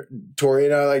after Tori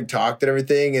and I like talked and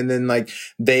everything, and then like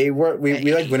we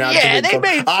like went out. Yeah, they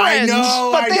made friends. I know,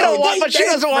 but but she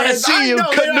doesn't want to see you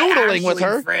canoodling with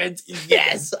her. Friends.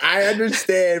 Yes, I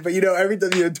understand. But every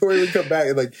time Tori would come back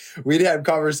and like we'd have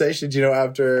conversations,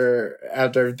 after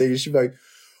everything, and she'd be like,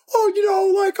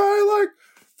 oh,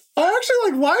 I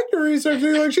actually like Nurys,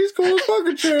 actually. Like, she's cool as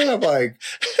fucking shit. I'm like,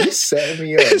 you set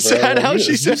me up, bro. Is that how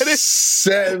she said it?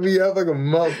 Set me up like a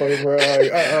motherfucker, bro.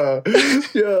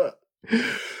 Like, yeah.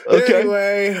 Okay.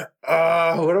 Anyway,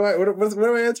 what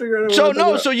am I answering right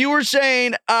now? So you were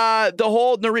saying the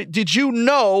whole Nurys, did you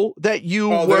know that you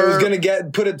were... that I was going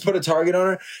to put a target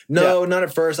on her? No, not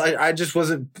at first. I just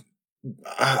wasn't...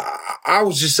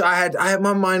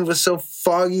 my mind was so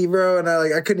foggy, bro, and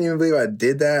I couldn't even believe I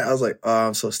did that. I was like, oh,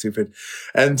 I'm so stupid.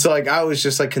 And so like I was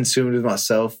just like consumed with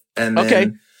myself. And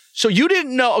then, so you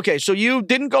didn't know. Okay, so you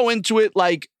didn't go into it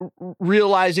like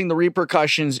realizing the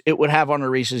repercussions it would have on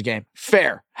Nurys' game.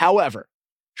 Fair. However,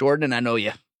 Jordan, and I know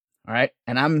you, all right?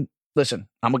 And I'm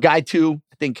a guy too,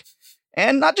 I think.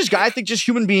 And not just guy, I think just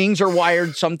human beings are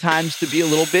wired sometimes to be a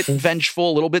little bit vengeful,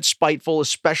 a little bit spiteful,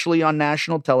 especially on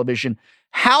national television.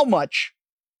 How much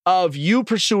of you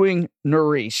pursuing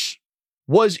Nurys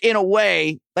was in a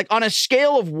way, like on a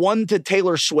scale of 1 to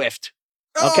Taylor Swift?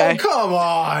 Okay. Oh, come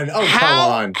on.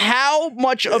 Come on. How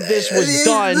much of this was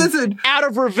done out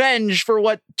of revenge for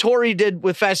what Tori did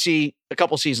with Fessy a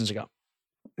couple seasons ago?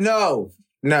 No.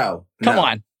 Come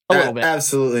on. A little bit.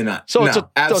 Absolutely not. So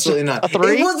absolutely not. A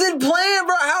 3? It wasn't planned,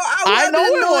 bro. I know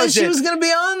it wasn't. She was going to be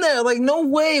on there. Like, no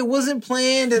way. It wasn't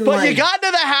planned. And but you got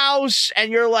into the house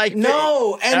and you're like,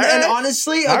 no. And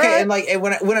honestly, okay. Right. And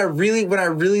like, when I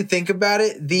really think about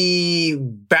it, the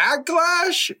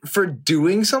backlash for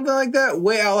doing something like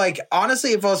that,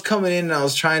 honestly, if I was coming in and I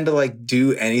was trying to like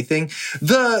do anything,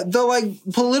 the like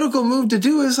political move to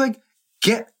do is like,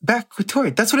 get back with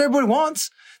Tori. That's what everybody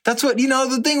wants. That's what,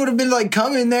 the thing would have been like,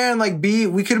 come in there and like we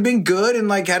could have been good and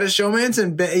like had a showmance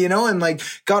and, and like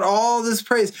got all this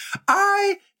praise.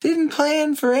 I didn't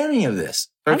plan for any of this.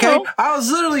 Okay. I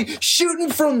was literally shooting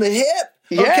from the hip.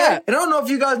 Yeah. Okay? And I don't know if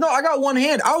you guys know, I got one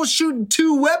hand. I was shooting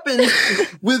 2 weapons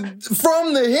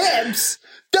from the hips.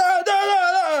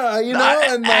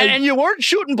 And you weren't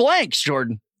shooting blanks,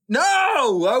 Jordan. No, I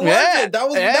wasn't. Yeah. That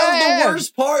was the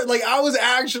worst part. Like, I was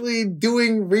actually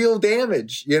doing real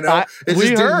damage, I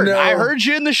heard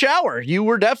you in the shower. You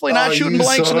were definitely not shooting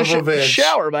blanks in the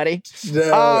shower, buddy.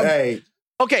 No, hey.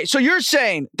 Okay, so you're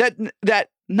saying that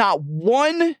not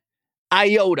one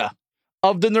iota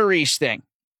of the Nurys thing.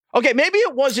 Okay, maybe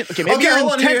it wasn't. Okay, maybe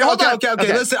hold on.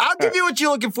 Listen, I'll give you what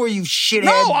you're looking for, you shithead.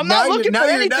 No, I'm not looking for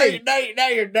anything.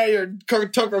 Now you're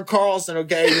Tucker Carlson,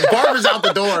 okay? Barbara's out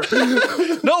the door.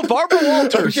 No, Barbara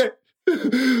Walters. Okay.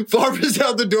 Barbara's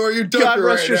out the door. You're God Tucker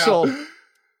rest right your now.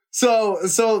 soul.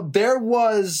 So there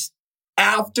was,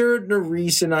 after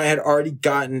Nerys and I had already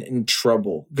gotten in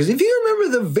trouble, because if you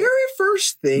remember the very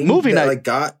first thing Movie night.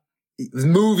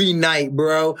 Movie night,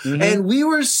 bro. Mm-hmm. And we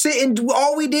were sitting,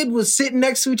 all we did was sit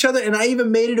next to each other, and I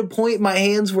even made it a point, my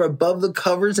hands were above the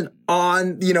covers and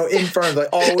on, in front, like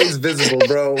always visible,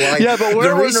 bro. Like, Yeah, but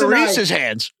where were Nerys and I- Nerys's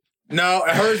hands? No,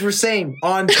 hers were same,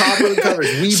 on top of the covers.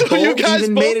 We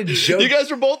made a joke. You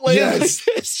guys were both laying Yes.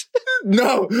 like this?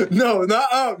 No,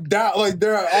 not up, down, like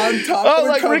they're on top of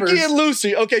the like covers. Ricky and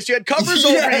Lucy. Okay, so you had covers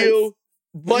over Yes. you,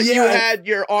 but you Yes. had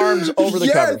your arms over the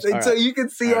covers. And All so right. you could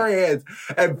see our hands.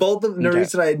 And both of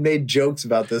Nerys and I had made jokes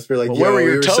about this. We're like, Well, where were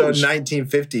your we were so toes?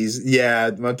 1950s.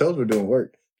 Yeah, my toes were doing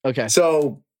work. Okay.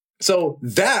 So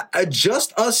that,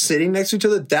 just us sitting next to each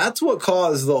other, that's what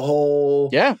caused the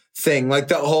whole thing. Like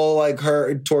the whole, like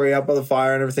her, Tori out by the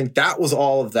fire and everything. That was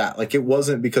all of that. Like it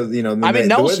wasn't because,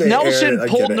 Nelson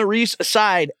pulled Nerys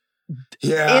aside in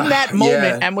that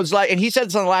moment and was like, and he said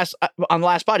this on the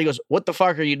last pod, he goes, "What the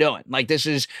fuck are you doing? Like this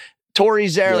is,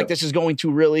 Tori's there, like this is going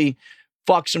to really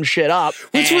fuck some shit up."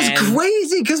 Which was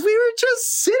crazy because we were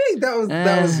just sitting.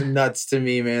 That was nuts to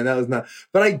me, man. That was nuts.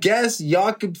 But I guess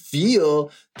y'all could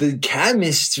feel the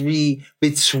chemistry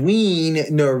between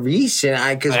Nerys and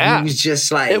I because we was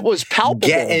just like, it was palpable,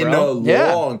 getting bro. along.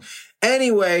 Yeah.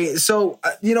 Anyway, so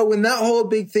when that whole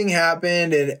big thing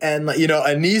happened, and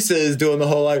Aneesa is doing the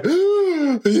whole like,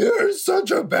 "You're such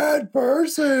a bad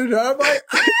person," and I'm like,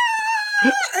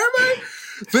 am I?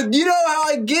 But you know how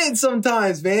I get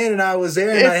sometimes, man. And I was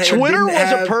there. And if Twitter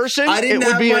was a person, I didn't it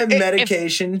would have be my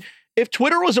medication. If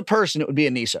Twitter was a person, it would be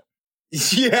Aneesa.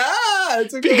 Yeah,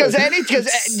 it's a good because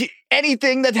one.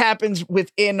 anything that happens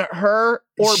within her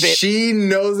orbit, she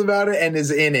knows about it and is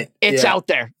in it. It's out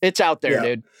there. It's out there,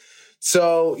 dude.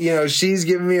 So, she's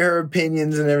giving me her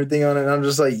opinions and everything on it. And I'm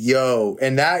just like, yo.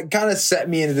 And that kind of set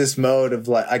me into this mode of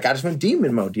like I just went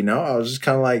demon mode, I was just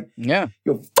kind of like, yo,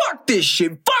 fuck this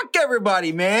shit. Fuck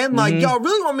everybody, man. Like, y'all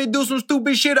really want me to do some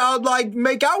stupid shit? I would like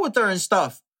make out with her and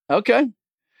stuff. Okay.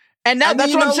 And now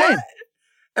that's what I'm saying.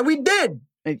 And we did.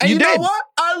 And you know did. what?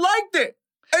 I liked it.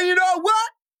 And you know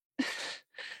what?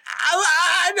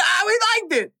 We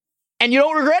liked it. And you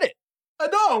don't regret it. I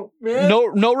don't, man.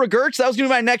 No regrets. That was gonna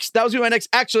be my next.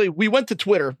 Actually, we went to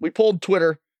Twitter. We pulled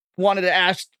Twitter. Wanted to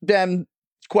ask them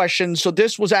questions. So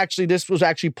this was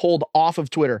actually pulled off of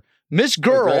Twitter. Miss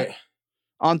Girl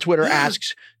on Twitter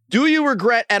asks, "Do you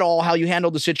regret at all how you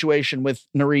handled the situation with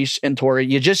Nerys and Tori?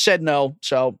 You just said no,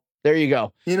 so there you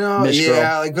go." Miss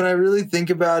Girl. Like when I really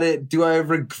think about it, do I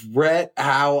regret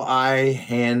how I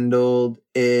handled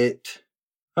it?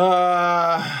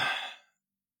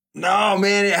 No,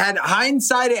 man, it had to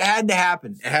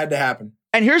happen. It had to happen.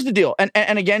 And here's the deal.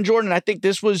 And again, Jordan, I think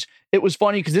it was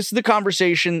funny because this is the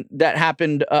conversation that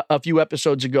happened a few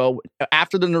episodes ago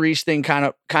after the Nerys thing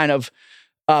kind of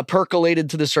percolated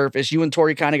to the surface. You and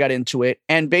Tori kind of got into it.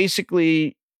 And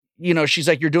basically, she's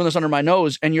like, "You're doing this under my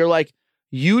nose." And you're like,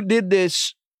 "You did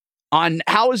this on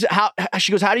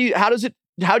she goes, how do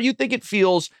you think it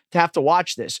feels to have to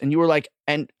watch this?" And you were like,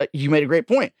 and you made a great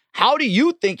point. How do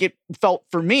you think it felt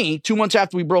for me 2 months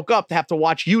after we broke up to have to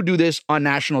watch you do this on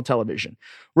national television?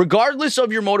 Regardless of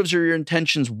your motives or your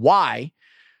intentions, why?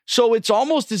 So it's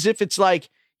almost as if it's like,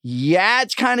 yeah,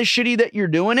 it's kind of shitty that you're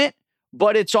doing it,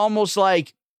 but it's almost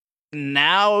like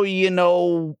now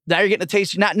you're getting a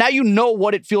taste. Now you know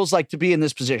what it feels like to be in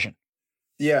this position.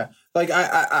 Yeah. Like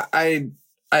I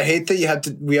hate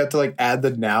that we have to like add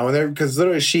the now in there because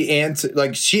literally she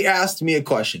asked me a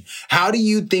question. How do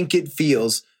you think it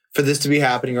feels for this to be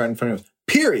happening right in front of us?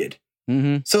 Period.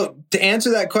 Mm-hmm. So to answer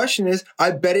that question is,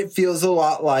 I bet it feels a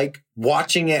lot like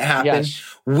watching it happen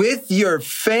with your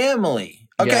family.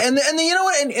 Okay. Yeah. And then you know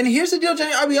what? And here's the deal,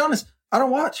 Jenny. I'll be honest. I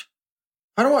don't watch.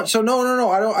 So no.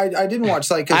 I didn't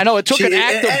watch. Like, I know it took an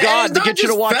act of God to get you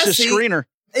to watch the screener.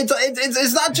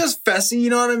 It's not just Fessy, you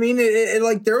know what I mean?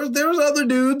 Like there was other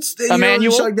dudes,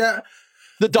 Emmanuel, like that.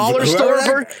 The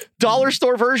dollar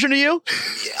store version of you.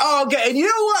 Oh, okay, and you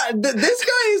know what? This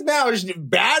guy is now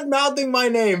bad mouthing my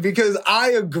name because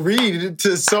I agreed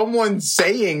to someone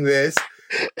saying this.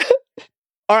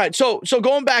 All right, so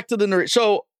going back to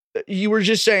so you were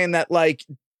just saying that like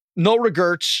no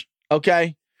regrets,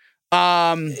 okay?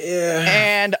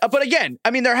 And but again, I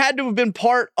mean, there had to have been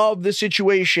part of the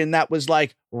situation that was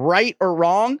like right or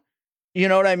wrong. You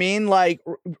know what I mean? Like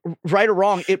right or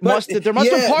wrong, there must have been part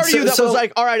of you that was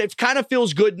like, all right, it kind of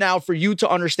feels good now for you to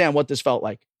understand what this felt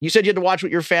like. You said you had to watch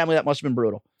with your family. That must have been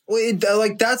brutal. Well,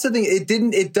 that's the thing.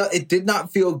 It did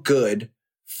not feel good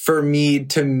for me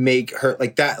to make her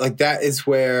like that. Like that is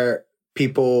where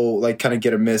people like kind of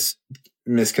get a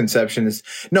misconception is,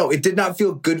 no, it did not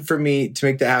feel good for me to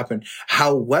make that happen.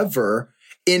 However,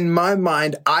 in my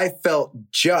mind, I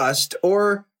felt just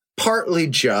or partly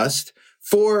just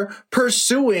for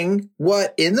pursuing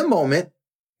what in the moment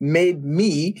made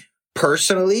me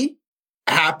personally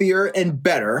happier and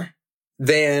better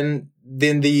than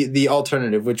the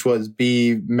alternative, which was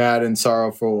be mad and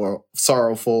sorrowful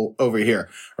over here.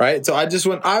 Right. So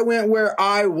I went where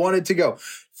I wanted to go.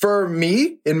 For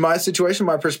me, in my situation,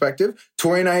 my perspective,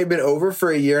 Tori and I have been over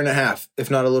for 1.5 years,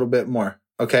 if not a little bit more.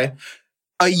 Okay.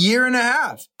 1.5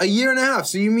 years. 1.5 years.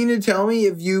 So you mean to tell me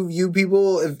if you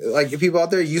people, if people out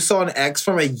there, you saw an ex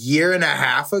from 1.5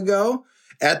 years ago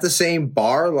at the same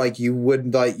bar, like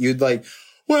you'd like,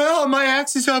 well, my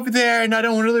ex is over there and I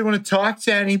don't really want to talk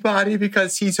to anybody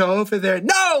because he's over there.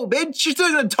 No, bitch, you're still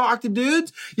going to talk to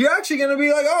dudes. You're actually going to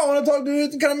be like, oh, I want to talk to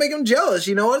dudes and kind of make them jealous.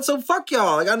 You know what? So fuck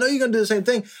y'all. Like, I know you're going to do the same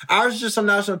thing. Ours is just on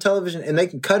national television and they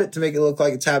can cut it to make it look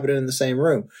like it's happening in the same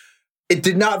room. It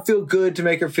did not feel good to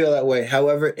make her feel that way.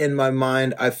 However, in my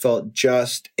mind, I felt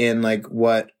just in like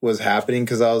what was happening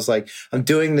because I was like, I'm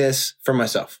doing this for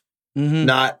myself. Mm-hmm.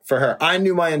 Not for her. I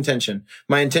knew my intention.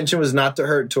 My intention was not to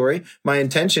hurt Tori. My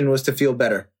intention was to feel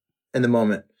better in the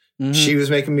moment. Mm-hmm. She was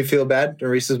making me feel bad.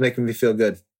 Teresa was making me feel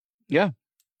good. Yeah,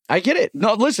 I get it.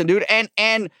 No, listen, dude. And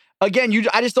again,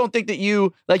 I just don't think that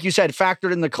you, like you said,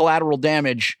 factored in the collateral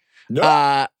damage. No,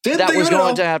 that was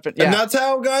going to happen. Yeah. And that's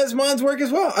how guys' minds work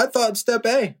as well. I thought step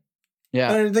A.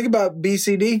 Yeah. I didn't think about B,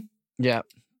 C, D. Yeah.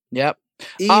 Yep.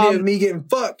 Me getting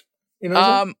fucked. You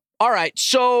know. All right.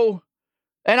 So.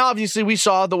 And obviously we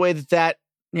saw the way that,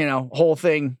 whole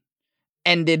thing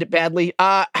ended badly.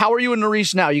 How are you and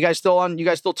Nurys now? You guys still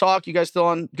talk? You guys still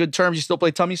on good terms? You still play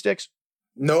tummy sticks?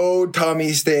 No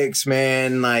tummy sticks,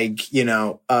 man. Like,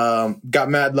 got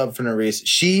mad love for Nurys.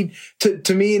 She,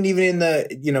 to me, and even in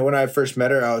the, when I first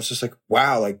met her, I was just like,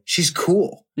 wow, like she's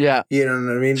cool. Yeah. You know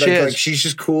what I mean? Like she's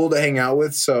just cool to hang out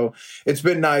with. So it's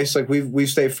been nice. Like we've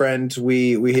stayed friends.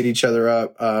 We hit each other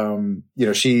up.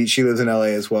 She lives in LA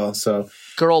as well. So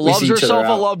girl loves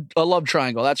herself a love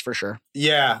triangle. That's for sure.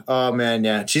 Yeah. Oh man.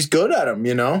 Yeah. She's good at them,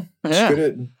 Yeah. She's good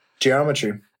at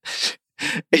geometry.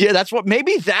 Yeah.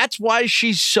 That's why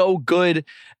she's so good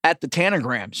at the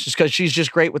tanagrams, just because she's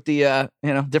just great with the,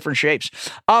 different shapes.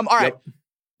 All right. Yep.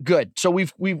 Good. So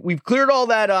we've cleared all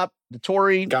that up. The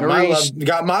Tori got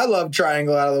my love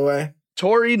triangle out of the way.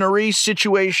 Tori Nurys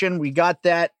situation. We got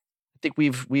that. I think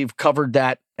we've covered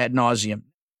that ad nauseum.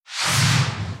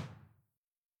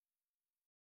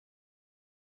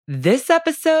 This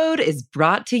episode is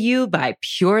brought to you by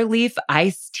Pure Leaf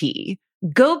Iced Tea.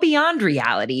 Go beyond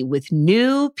reality with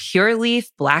new Pure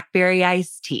Leaf Blackberry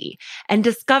Iced Tea and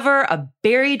discover a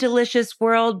berry delicious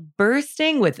world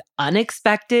bursting with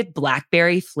unexpected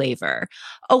blackberry flavor.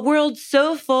 A world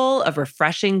so full of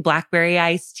refreshing blackberry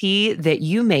iced tea that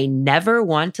you may never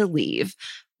want to leave.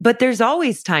 But there's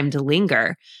always time to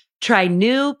linger. Try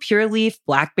new Pure Leaf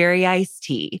Blackberry Iced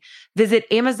Tea. Visit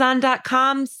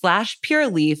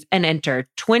Amazon.com/PureLeaf and enter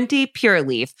 20 Pure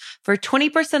Leaf for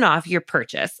 20% off your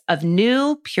purchase of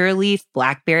new Pure Leaf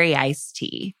Blackberry Iced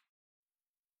Tea.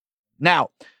 Now,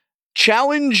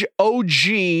 Challenge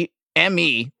OG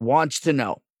ME wants to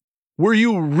know, were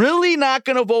you really not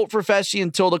going to vote for Fessy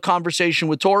until the conversation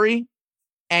with Tori?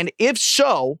 And if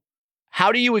so,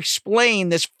 how do you explain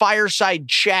this fireside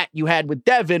chat you had with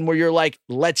Devin where you're like,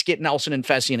 let's get Nelson and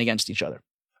Fessy in against each other?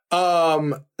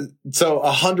 So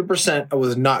 100% I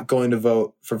was not going to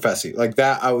vote for Fessy. Like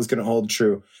that, I was going to hold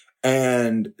true.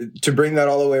 And to bring that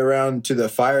all the way around to the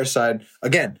fireside,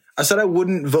 again, I said I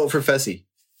wouldn't vote for Fessy,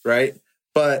 right?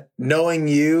 But knowing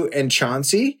you and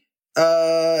Chauncey,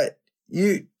 there's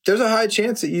a high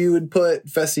chance that you would put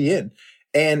Fessy in.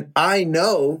 And I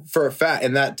know for a fact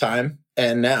in that time,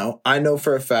 and now I know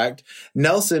for a fact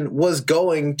Nelson was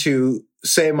going to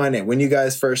say my name when you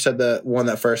guys first had when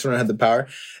I had the power.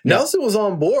 Yeah. Nelson was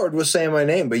on board with saying my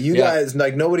name, but you guys,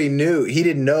 like, nobody knew. He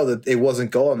didn't know that it wasn't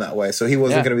going that way, so he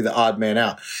wasn't going to be the odd man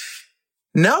out.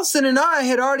 Nelson and I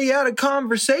had already had a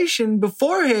conversation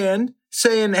beforehand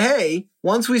saying, hey,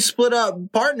 once we split up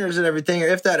partners and everything, or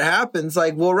if that happens,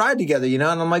 like, we'll ride together, And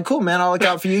I'm like, cool, man, I'll look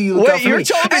out for you. You look out for me. You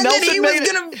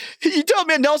telling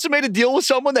me Nelson made a deal with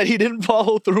someone that he didn't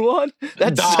follow through on?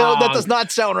 That does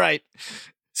not sound right.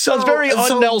 Sounds very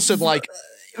un-Nelson-like.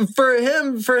 For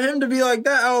him to be like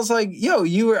that, I was like, yo,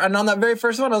 and on that very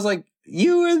first one, I was like,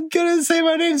 you were going to say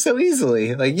my name so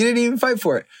easily. Like, you didn't even fight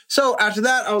for it. So after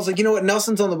that, I was like, you know what?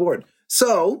 Nelson's on the board.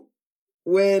 So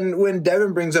when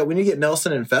Devin brings up, when you get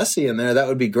Nelson and Fessy in there, that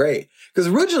would be great. Because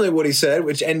originally what he said,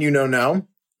 now,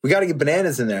 we got to get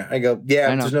Bananas in there. I go,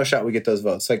 yeah, there's no shot we get those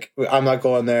votes. Like, I'm not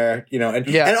going there, you know.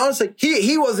 And honestly,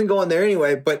 he wasn't going there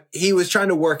anyway, but he was trying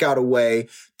to work out a way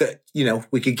that, you know,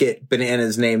 we could get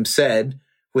Bananas' name said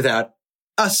without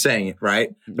us saying it,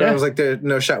 right? Yeah. I was like, there's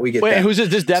no shot we get that. Who's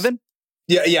this, Devin?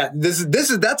 Yeah.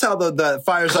 That's how the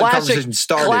fireside conversation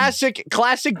started.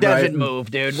 Classic Devin move,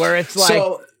 dude, where it's like...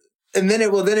 So, and then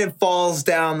it falls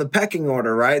down the pecking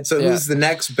order, right? So who's the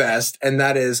next best? And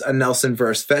that is a Nelson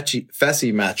versus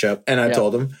Fessy matchup. And I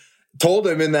told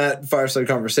him in that fireside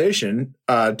conversation,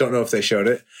 don't know if they showed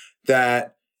it,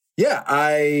 that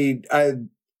I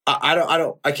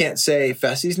can't say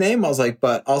Fessy's name. I was like,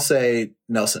 but I'll say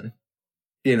Nelson.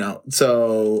 You know,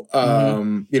 so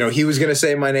you know, he was going to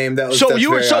say my name. That's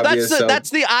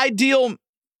the ideal.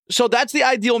 So that's the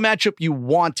ideal matchup you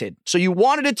wanted. So you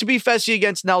wanted it to be Fessy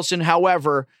against Nelson.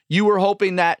 However, you were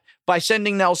hoping that by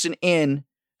sending Nelson in,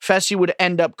 Fessy would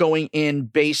end up going in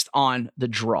based on the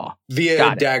draw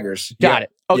via daggers. Got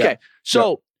it. Okay. Yeah.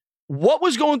 So what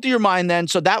was going through your mind then?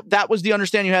 So that was the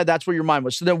understanding you had. That's where your mind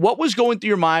was. So then what was going through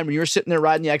your mind when you were sitting there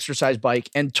riding the exercise bike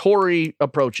and Tori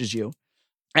approaches you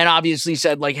and obviously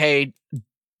said like, hey,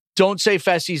 don't say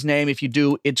Fessy's name. If you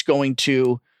do, it's going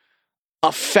to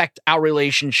affect our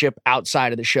relationship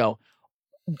outside of the show.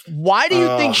 Why do you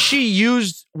think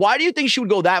why do you think she would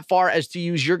go that far as to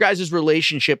use your guys'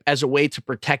 relationship as a way to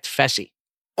protect Fessy?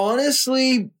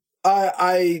 Honestly,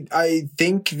 I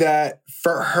think that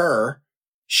for her,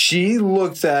 she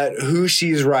looked at who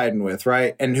she's riding with,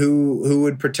 right? And who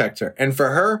would protect her. And for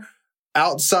her,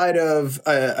 outside of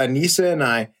Anissa and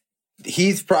I,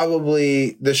 he's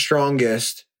probably the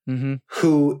strongest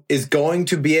who is going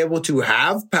to be able to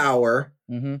have power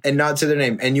and not say their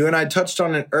name. And you and I touched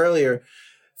on it earlier.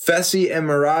 Fessy and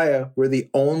Mariah were the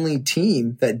only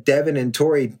team that Devin and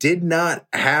Tori did not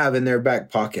have in their back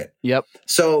pocket. Yep.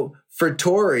 So for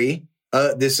Tori,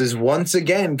 this is once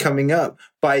again coming up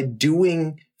by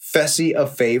doing Fessy a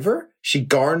favor. She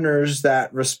garners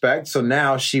that respect. So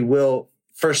now she will,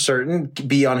 for certain,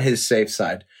 be on his safe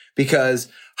side because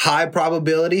high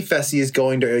probability Fessy is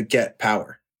going to get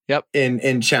power. Yep.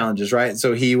 In challenges, right?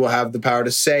 So he will have the power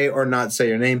to say or not say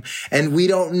your name. And we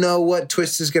don't know what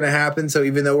twist is going to happen. So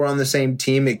even though we're on the same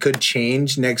team, it could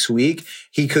change next week.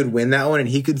 He could win that one and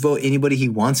he could vote anybody he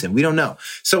wants in. We don't know.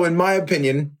 So in my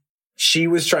opinion, she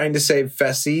was trying to save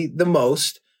Fessy the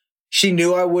most. She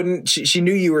knew I wouldn't. She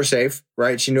knew you were safe,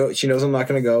 right? She knows I'm not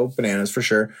going to go Bananas for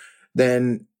sure.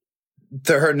 Then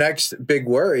her next big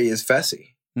worry is Fessy.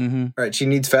 Right, she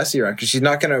needs Fessy around because she's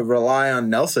not going to rely on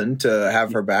Nelson to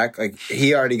have her back. Like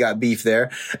he already got beef there,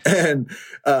 and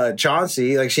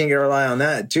Chauncey, like she ain't gonna rely on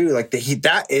that too. Like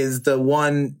that is the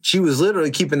one she was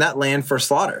literally keeping that land for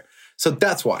slaughter. So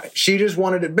that's why she just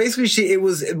wanted it. Basically, it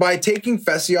was by taking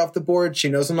Fessy off the board. She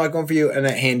knows I'm not going for you, and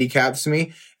it handicaps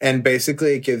me. And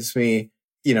basically, it gives me,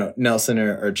 you know, Nelson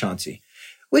or Chauncey,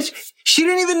 which she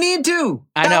didn't even need to.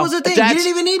 That was the thing. She didn't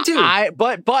even need to.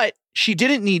 But she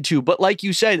didn't need to. But like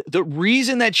you said, the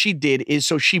reason that she did is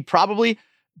so she probably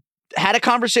had a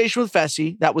conversation with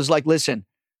Fessy that was like, listen,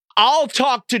 I'll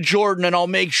talk to Jordan and I'll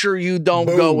make sure you don't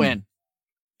go in.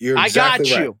 I got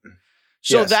you. Right.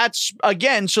 So that's,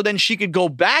 again, so then she could go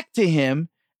back to him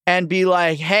and be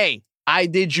like, hey, I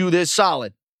did you this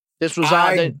solid. This was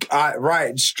right.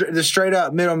 The straight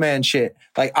up middleman shit.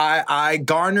 Like I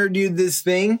garnered you this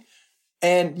thing.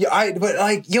 And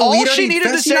all she needed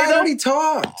to say,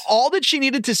 all that she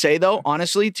needed to say, though,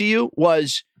 honestly, to you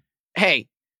was, hey,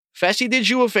 Fessy did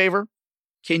you a favor.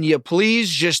 Can you please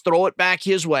just throw it back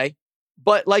his way?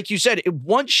 But like you said,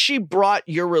 once she brought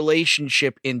your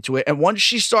relationship into it, and once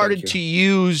she started to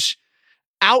use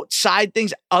outside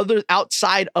things,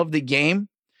 outside of the game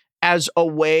as a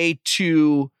way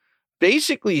to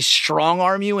basically strong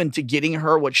arm you into getting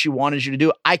her what she wanted you to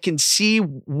do, I can see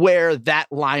where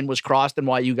that line was crossed and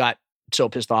why you got so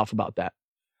pissed off about that.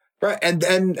 Right. And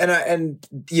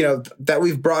you know, that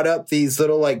we've brought up these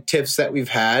little like tips that we've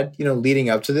had, you know, leading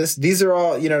up to this. These are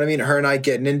all, you know what I mean? Her and I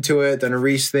getting into it, the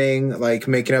Nerys thing, like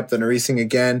making up the Nerys thing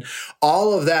again.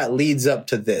 All of that leads up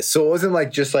to this. So it wasn't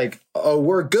like just like, oh,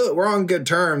 we're good. We're on good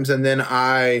terms. And then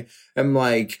I am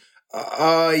like,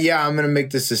 yeah, I'm going to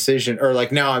make this decision. Or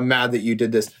like, now I'm mad that you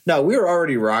did this. No, we were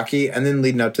already rocky. And then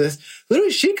leading up to this,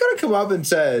 literally, she could have come up and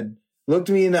said, looked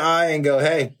me in the eye and go,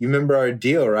 hey, you remember our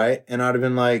deal, right? And I'd have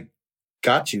been like,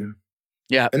 got you.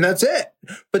 Yeah. And that's it.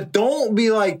 But don't be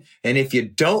like, and if you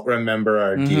don't remember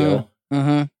our deal,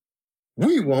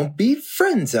 we won't be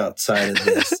friends outside of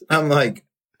this. I'm like,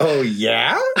 oh,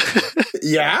 yeah?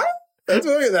 Yeah? That's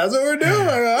what we're doing. Like,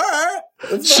 all right.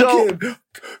 Let's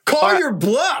call your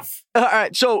bluff. All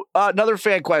right. So another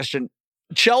fan question.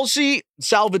 Chelsea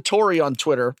Salvatore on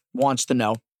Twitter wants to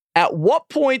know, at what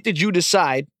point did you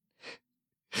decide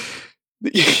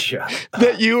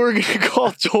that you were going to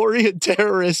call Tori a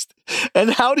terrorist,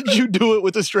 and how did you do it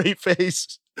with a straight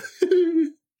face?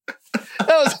 That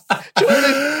was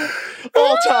Jordan,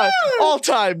 all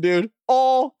time, dude,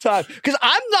 all time. Because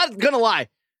I'm not going to lie.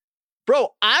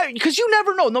 Bro, because you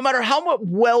never know, no matter how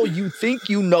well you think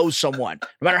you know someone,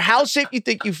 no matter how safe you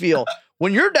think you feel,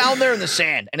 when you're down there in the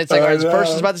sand and it's like, all right, this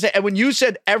person's about to say, and when you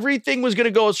said everything was going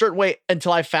to go a certain way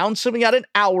until I found something out an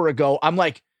hour ago, I'm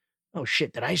like, oh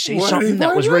shit, did I say something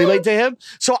that was relate to him?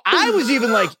 So I was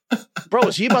even like, bro,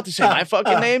 is he about to say my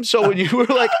fucking name? So when you were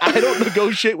like, I don't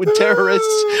negotiate with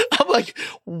terrorists, I'm like,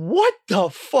 what the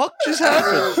fuck just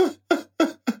happened?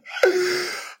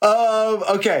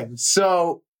 Okay,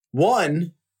 so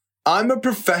one, I'm a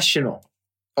professional.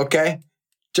 Okay,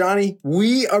 Johnny,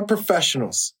 we are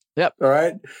professionals. Yep. All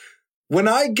right. When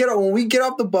we get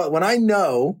off the bus, when I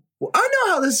know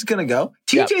how this is gonna go.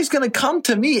 TJ's gonna come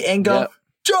to me and go,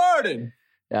 Jordan.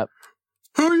 Yep.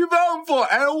 Who are you voting for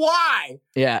and why?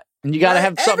 Yeah. And you gotta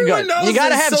have something good. You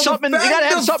gotta have something. You gotta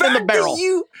have something in the barrel.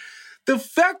 The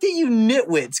fact that you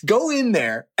nitwits go in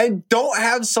there and don't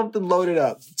have something loaded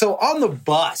up. So on the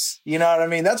bus, you know what I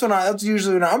mean? That's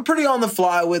usually when I'm pretty on the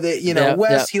fly with it. You know,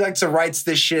 Wes, he likes to writes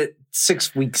this shit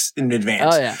 6 weeks in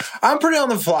advance. Oh, yeah. I'm pretty on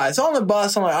the fly. So on the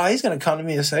bus, I'm like, oh, he's going to come to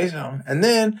me and say something. And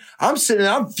then I'm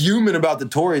fuming about the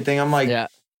Tory thing. I'm like,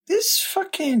 this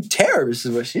fucking terrorist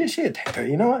is what she is. She a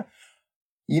terrorist. You know what?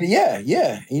 Yeah.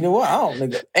 You know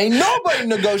what? Ain't nobody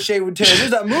negotiate with terrorists.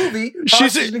 There's that movie.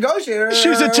 She's a negotiator.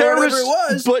 She's a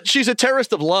terrorist, but she's a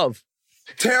terrorist of love.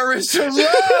 Terrorist of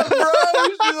love, bro.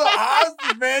 She's a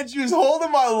hostage, man. She was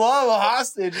holding my love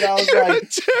hostage. And I was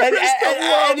like,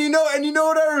 and you know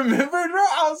what I remembered, bro?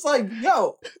 I was like,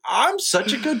 yo, I'm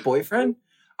such a good boyfriend.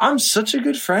 I'm such a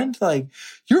good friend. Like,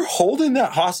 you're holding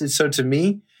that hostage. So to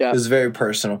me, it was very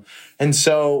personal. And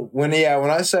so when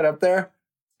I sat up there,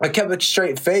 I kept a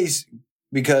straight face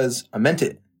because I meant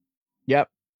it. Yep.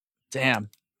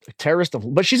 Damn.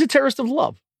 But she's a terrorist of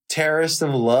love. Terrorist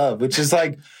of love, which is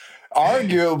like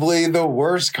arguably the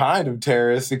worst kind of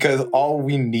terrorist because all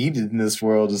we needed in this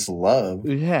world is love.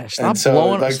 Yeah. Stop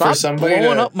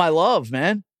blowing up my love,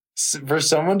 man. For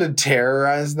someone to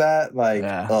terrorize that, like,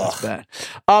 that's bad.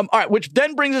 All right, which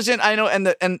then brings us in. I know,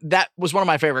 and that was one of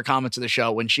my favorite comments of the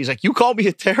show when she's like, "You call me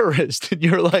a terrorist," and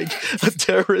you're like, "A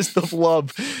terrorist of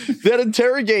love." That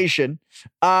interrogation,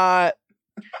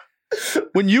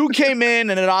 when you came in,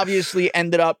 and it obviously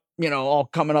ended up, all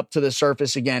coming up to the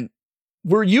surface again.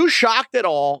 Were you shocked at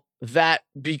all that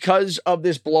because of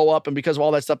this blow up and because of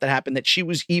all that stuff that happened, that she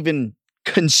was even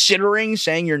considering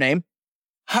saying your name?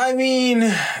 I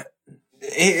mean,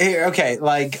 okay,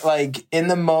 like in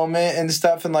the moment and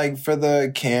stuff, and like for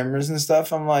the cameras and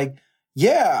stuff, I'm like,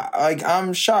 yeah, like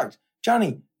I'm shocked.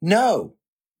 Johnny, no,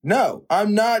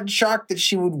 I'm not shocked that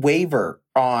she would waver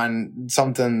on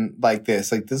something like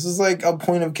this. Like, this is like a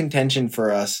point of contention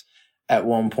for us at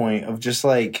one point of just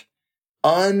like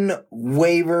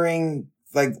unwavering,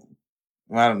 like,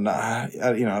 I don't know, I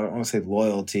don't want to say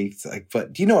loyalty, it's like,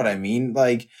 but do you know what I mean?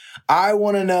 Like, I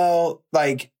want to know,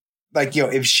 like, yo,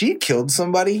 if she killed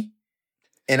somebody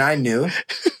and I knew,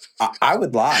 I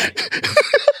would lie.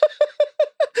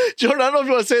 Jordan, I don't know if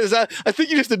you want to say this. I think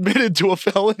you just admitted to a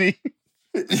felony.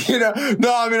 No,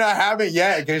 I mean, I haven't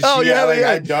yet.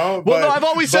 I don't. Well, no, I've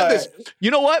always said this.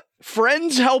 You know what?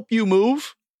 Friends help you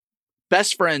move.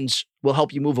 Best friends will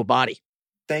help you move a body.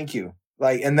 Thank you.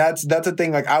 Like, and that's the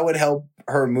thing. Like, I would help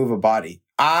her move a body.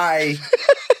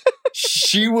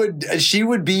 She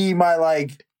would be my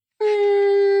like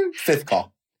fifth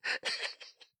call.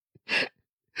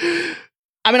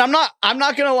 I mean, I'm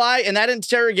not gonna lie. In that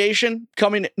interrogation,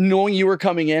 knowing you were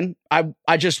coming in,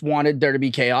 I just wanted there to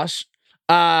be chaos.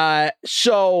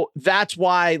 So that's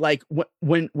why, like,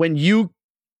 when you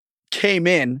came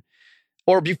in,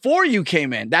 or before you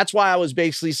came in, that's why I was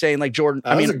basically saying, like, Jordan.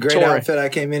 That was a great outfit I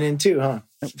came in too, huh?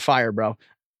 Fire, bro.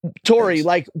 Tori,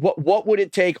 like, what would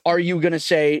it take? Are you gonna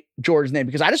say George's name?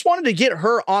 Because I just wanted to get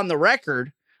her on the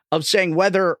record of saying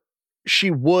whether she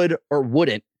would or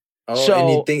wouldn't. Oh, so,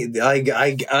 anything dude, I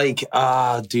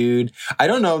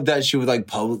don't know if that she would like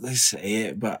publicly say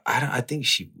it, but I think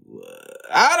she would.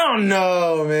 I don't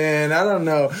know, man. I don't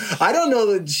know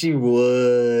that she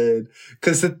would,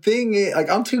 because the thing is, like,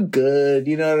 I'm too good.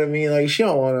 You know what I mean? Like, she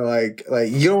don't want to like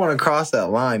you don't want to cross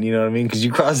that line. You know what I mean? Because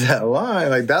you cross that line,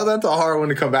 like that's a hard one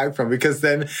to come back from. Because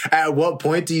then, at what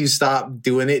point do you stop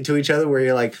doing it to each other? Where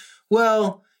you're like,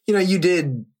 well, you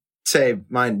did say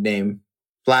my name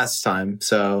last time,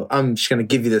 so I'm just gonna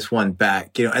give you this one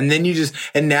back, and then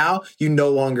now you no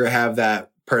longer have that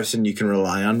person you can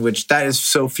rely on, which that is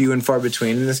so few and far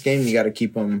between in this game. You got to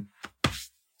keep them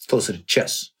close to the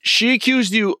chest. She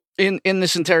accused you in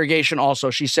this interrogation also.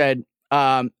 She said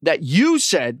that you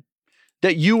said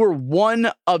that you were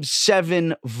 1 of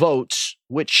 7 votes,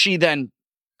 which she then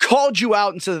called you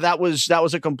out and said that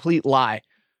was a complete lie.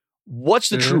 What's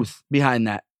the truth behind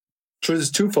that? Truth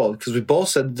is twofold, because we both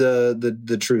said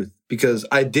the truth. Because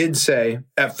I did say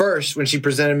at first when she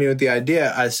presented me with the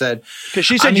idea, I said, because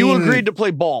she said you agreed to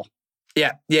play ball.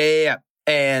 Yeah.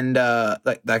 And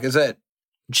like I said,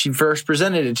 she first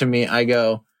presented it to me. I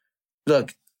go,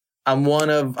 look, I'm one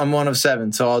of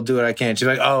 7, so I'll do what I can. She's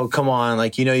like, oh, come on,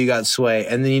 like you got sway.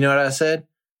 And then you know what I said?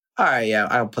 All right, yeah,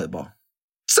 I'll play ball.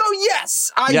 So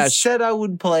yes, I said I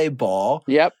would play ball.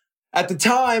 Yep. At the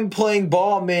time, playing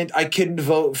ball meant I couldn't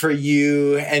vote for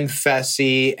you and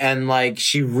Fessy, and like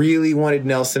she really wanted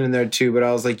Nelson in there too. But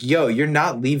I was like, yo, you're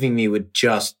not leaving me with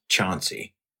just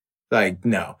Chauncey. Like,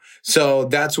 no. So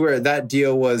that's where that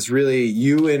deal was. Really,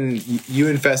 you and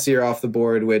Fessy are off the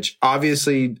board, which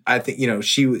obviously I think,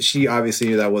 she obviously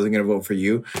knew that I wasn't going to vote for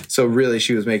you. So really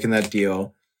she was making that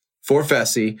deal for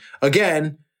Fessy.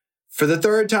 Again, for the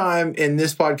 3rd time in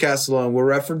this podcast alone, we're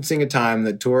referencing a time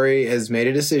that Tori has made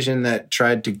a decision that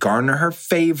tried to garner her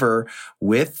favor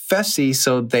with Fessy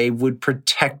so they would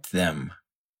protect them.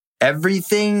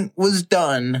 Everything was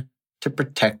done to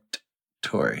protect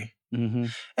Tori. Mm-hmm.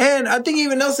 And I think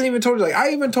even Nelson even told her, like,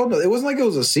 I even told her, it wasn't like it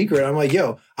was a secret. I'm like,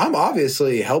 yo, I'm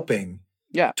obviously helping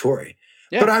Tori.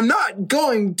 Yeah. But I'm not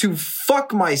going to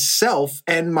fuck myself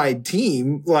and my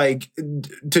team, like,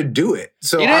 to do it.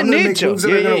 So I'm going to make moves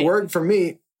that are going to work for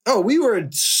me. Oh, we were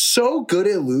so good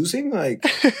at losing. Like,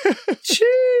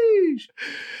 sheesh.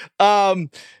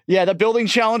 The building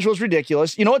challenge was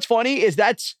ridiculous. You know what's funny is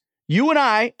that's you and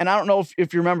I don't know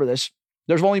if you remember this,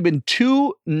 there's only been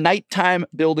 2 nighttime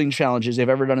building challenges they've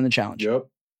ever done in the challenge. Yep.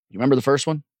 You remember the first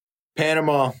one?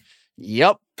 Panama.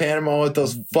 Yep. Panama with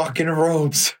those fucking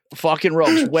ropes.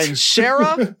 When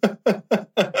Sarah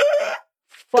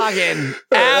fucking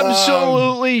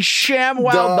absolutely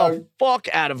ShamWowed the fuck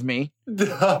out of me. We're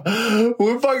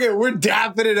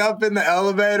dapping it up in the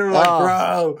elevator, like,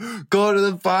 bro, go to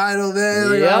the final,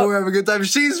 man. Like, we're having a good time.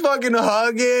 She's fucking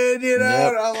hugging, Yep.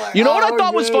 I'm like, you know what I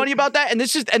thought was funny about that? And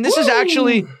this is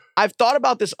actually, I've thought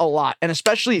about this a lot, and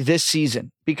especially this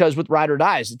season, because with Ride or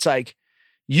Dies, it's like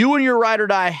you and your Ride or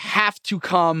Die have to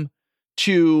come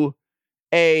to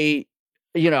you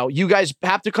guys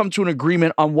have to come to an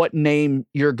agreement on what name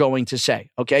you're going to say.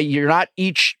 Okay. You don't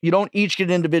each get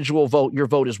an individual vote. Your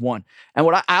vote is one. And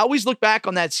what I always look back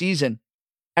on that season,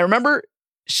 I remember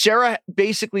Sarah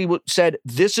basically said,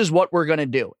 this is what we're going to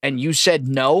do. And you said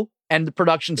no. And the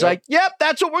production's like, yep,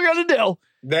 that's what we're going to do.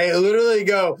 They literally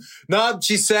go, no,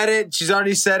 she said it. She's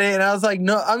already said it. And I was like,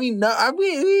 no, I mean, am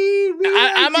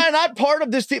I not part of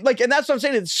this team? Like, and that's what I'm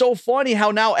saying. It's so funny how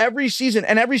now every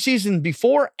season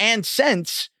before and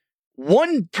since,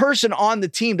 one person on the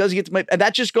team doesn't get to play. And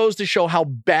that just goes to show how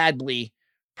badly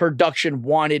production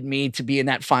wanted me to be in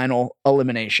that final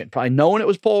elimination. Probably knowing it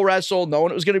was pole wrestle,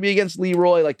 knowing it was going to be against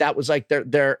Leroy. Like that was like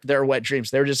their wet dreams.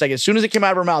 They were just like, as soon as it came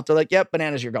out of her mouth, they're like, yep,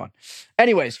 Bananas, you're gone.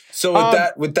 Anyways. So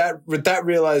with that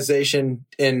realization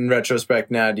in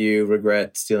retrospect, now, do you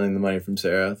regret stealing the money from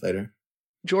Sarah later?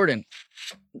 Jordan,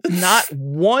 not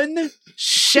 1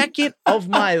 second of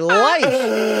my life,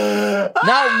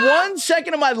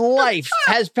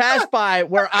 has passed by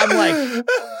where I'm like,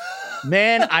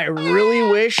 man, I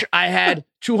really wish I had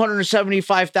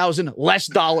 $275,000 less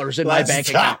dollars in my bank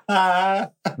account.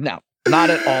 No,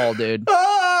 not at all, dude.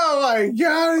 Oh my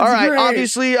God. All right. Great.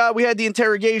 Obviously, we had the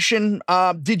interrogation.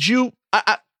 Did you,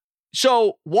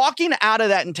 so walking out of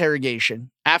that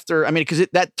interrogation after, because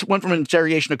that went from an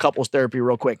interrogation to couples therapy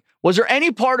real quick. Was there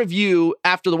any part of you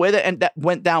after the way that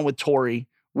went down with Tori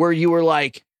where you were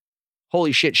like,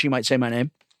 holy shit, she might say my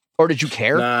name? Or did you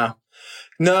care? Nah.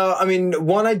 No,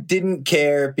 one, I didn't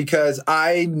care because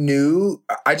I knew,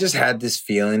 I just had this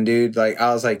feeling, dude. Like,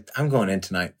 I was like, I'm going in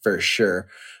tonight for sure.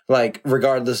 Like,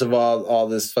 regardless of all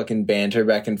this fucking banter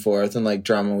back and forth and like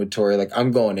drama with Tori, like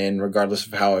I'm going in regardless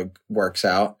of how it works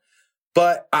out.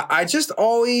 But I just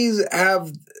always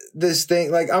have this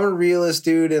thing, like I'm a realist,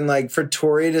 dude. And like for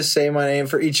Tori to say my name,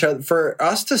 for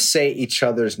us to say each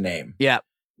other's name. Yeah.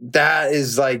 That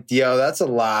is like, yo, that's a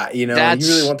lot, you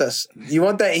really want that. You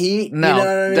want that heat? No, you know what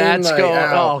I mean? That's like, going.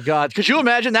 Oh God, could you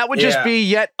imagine? That would just be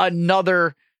yet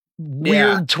another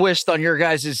weird twist on your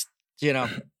guys',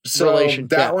 relation.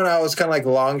 That one, I was kind of like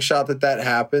long shot that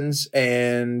happens,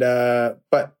 and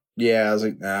but yeah, I was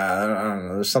like, I don't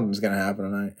know, something's gonna happen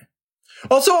tonight.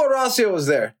 Also, Horacio was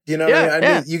there. You know, what I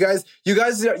mean? I knew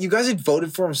you guys had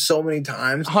voted for him so many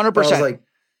times. 100%. I was like,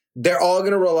 they're all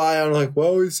gonna rely on like,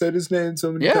 well, we said his name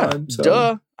so many times. So.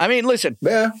 Duh. I mean, listen.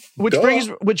 Yeah. Which brings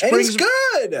he's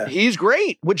good. He's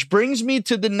great. Which brings me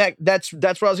to the next. That's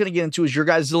what I was gonna get into is your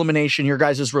guys' elimination, your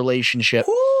guys' relationship.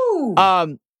 Woo.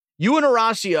 You and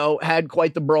Horacio had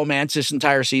quite the bromance this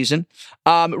entire season.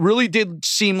 Really did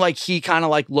seem like he kind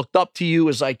of like looked up to you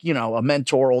as like, you know, a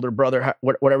mentor, older brother,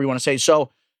 whatever you want to say.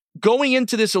 So going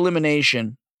into this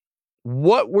elimination,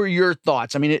 what were your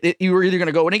thoughts? I mean, you were either going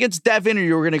to go in against Devin or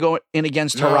you were going to go in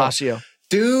against Horacio.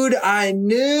 Dude, I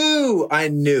knew.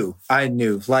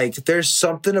 Like, there's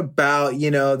something about,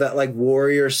 you know, that like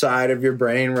warrior side of your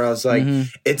brain where I was like,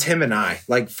 it's him and I.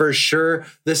 Like, for sure,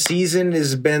 the season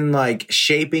has been like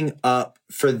shaping up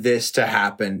for this to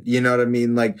happen. You know what I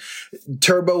mean? Like,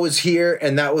 Turbo was here,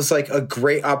 and that was like a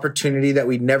great opportunity that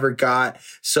we never got.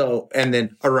 So, and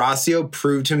then Horacio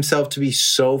proved himself to be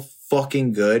so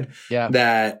fucking good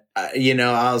that, you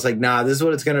know, I was like, nah, this is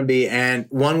what it's going to be. And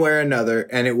one way or another,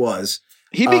 and it was.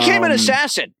 He became an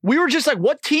assassin. We were just like,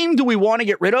 what team do we want to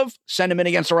get rid of? Send him in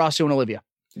against Horacio and Olivia.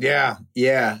 Yeah.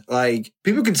 Like,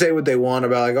 people can say what they want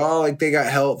about like, oh, like they got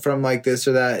help from like this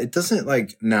or that. It doesn't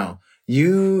like, no.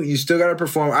 You still got to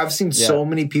perform. I've seen so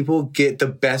many people get the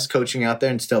best coaching out there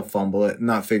and still fumble it and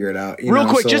not figure it out. Real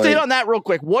quick, just to hit on that real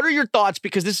quick. What are your thoughts?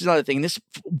 Because this is another thing.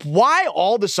 Why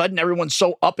all of a sudden everyone's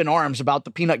so up in arms about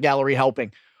the peanut gallery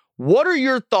helping? What are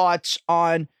your thoughts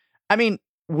on, I mean,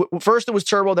 first it was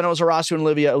Turbo, then it was Horacio and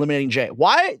Olivia eliminating Jay.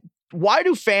 Why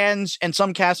do fans and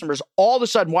some cast members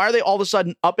why are they all of a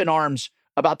sudden up in arms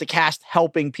about the cast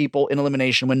helping people in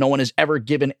elimination when no one has ever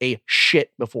given a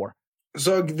shit before?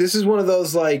 So this is one of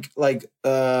those like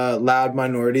loud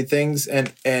minority things.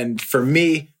 And for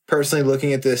me personally,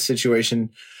 looking at this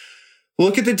situation,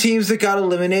 look at the teams that got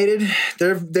eliminated.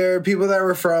 They're people that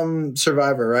were from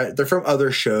Survivor, right? They're from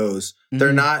other shows.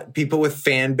 They're not people with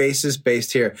fan bases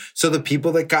based here. So the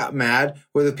people that got mad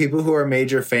were the people who are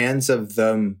major fans of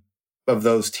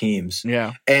those teams.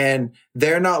 Yeah. And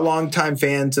they're not longtime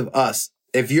fans of us.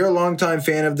 If you're a longtime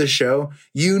fan of the show,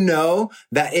 you know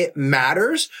that it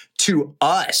matters to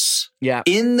us. Yeah.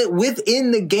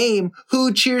 Within the game,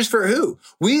 who cheers for who.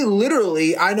 We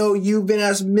literally, I know you've been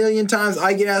asked a million times.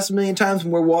 I get asked a million times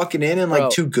when we're walking in and like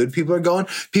two good people are going.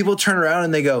 People turn around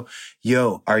and they go,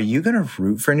 yo, are you going to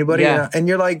root for anybody? Yeah. And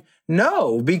you're like,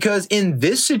 no, because in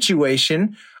this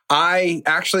situation, I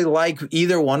actually like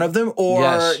either one of them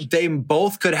or they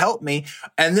both could help me.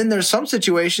 And then there's some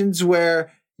situations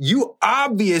where you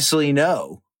obviously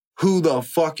know who the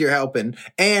fuck you're helping.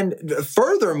 And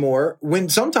furthermore, when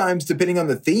sometimes, depending on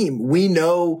the theme, we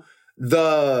know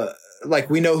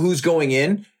who's going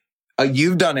in.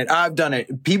 You've done it. I've done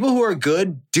it. People who are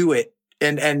good do it.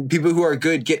 And people who are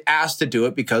good get asked to do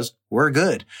it because we're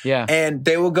good. Yeah. And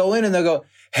they will go in and they'll go,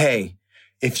 hey,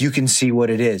 if you can see what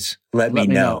it is, let me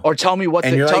know. Or tell me what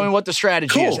the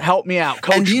strategy is. Help me out.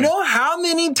 Coach and do you know how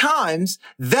many times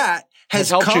that has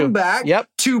come back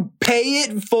to pay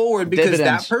it forward because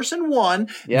that person won.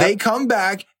 They come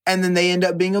back and then they end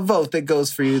up being a vote that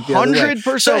goes for you.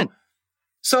 100%.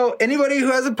 So anybody who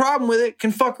has a problem with it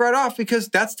can fuck right off because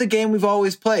that's the game we've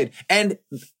always played. And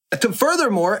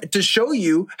furthermore, to show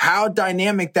you how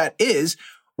dynamic that is,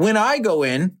 when I go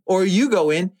in or you go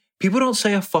in, people don't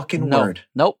say a fucking word.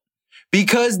 Nope.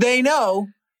 Because they know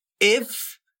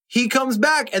if he comes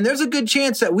back, and there's a good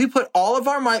chance that we put all of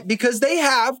our might, because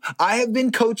I have been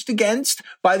coached against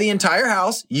by the entire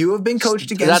house. You have been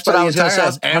coached against by the entire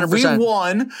house. And we've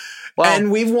won. And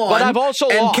we've won. But I've also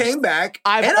lost. And came back.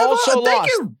 I've also lost. Thank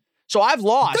you. So I've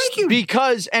lost. Thank you.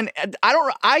 Because, and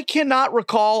I cannot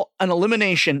recall an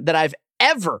elimination that I've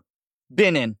ever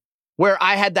been in where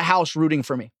I had the house rooting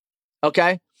for me.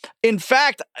 Okay? In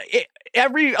fact,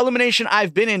 every elimination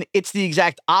I've been in, it's the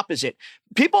exact opposite.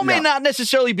 People may not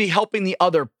necessarily be helping the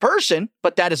other person,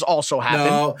 but that has also happened.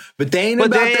 No, but they ain't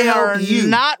about to help you.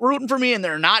 Not rooting for me, and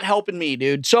they're not helping me,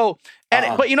 dude. So,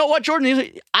 but you know what,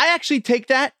 Jordan? I actually take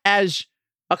that as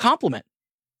a compliment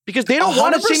because they don't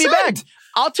want to see me back.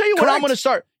 I'll tell you when I'm going to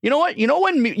start. You know what? You know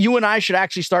when you and I should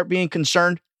actually start being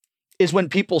concerned? Is when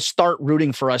people start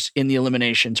rooting for us in the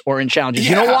eliminations or in challenges.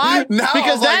 You know why?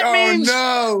 Because that means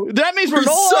we're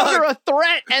no longer a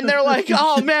threat, and they're like,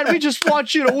 "Oh man, we just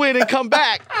want you to win and come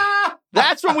back."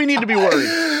 That's when we need to be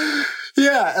worried.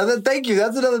 Yeah, and then thank you.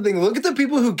 That's another thing. Look at the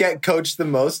people who get coached the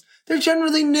most. They're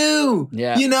generally new.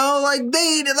 Yeah, you know,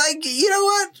 you know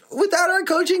what? Without our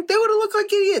coaching, they would have looked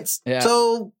like idiots. Yeah.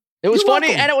 So. It was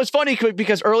funny, and it was funny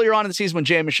because earlier on in the season when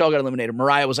Jay and Michelle got eliminated,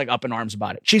 Mariah was like up in arms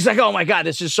about it. She's like, oh my God,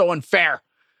 this is so unfair.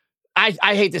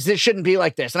 I hate this. This shouldn't be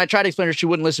like this. And I tried to explain to her, she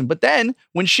wouldn't listen. But then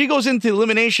when she goes into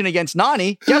elimination against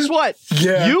Nany, guess what?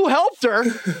 Yeah. You helped her.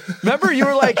 Remember, you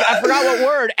were like, I forgot what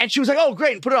word. And she was like, oh,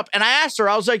 great. And put it up. And I asked her,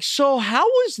 I was like, so how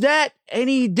was that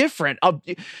any different?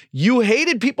 You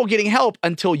hated people getting help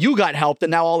until you got helped.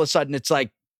 And now all of a sudden it's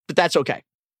like, but that's okay.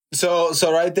 So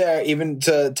right there, even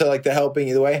to like the helping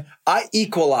either way, I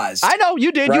equalized. I know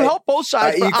you did. Right? You helped both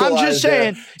sides. But I'm just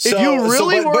saying, if you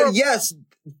really were. But yes,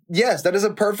 that is a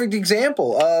perfect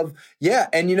example of,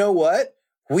 and you know what?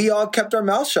 We all kept our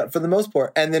mouth shut for the most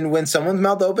part. And then when someone's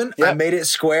mouth opened, I made it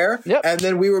square. Yep. And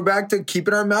then we were back to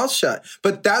keeping our mouth shut.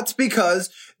 But that's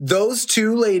because those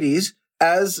two ladies,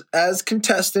 as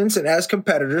contestants and as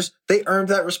competitors, they earned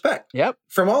that respect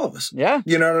from all of us. Yeah.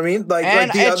 You know what I mean?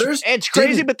 Like the others. It's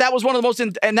crazy, but that was one of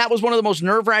the most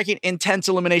nerve-wracking, intense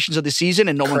eliminations of the season,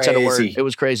 and no one said a word. It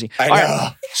was crazy. I know.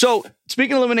 Right. So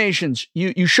speaking of eliminations,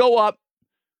 you show up,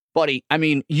 buddy. I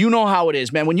mean, you know how it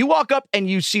is, man. When you walk up and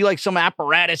you see like some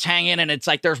apparatus hanging and it's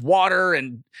like there's water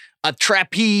and a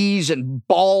trapeze and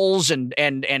balls and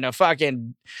a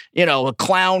fucking, a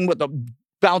clown with a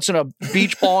bouncing a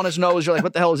beach ball on his nose. You're like,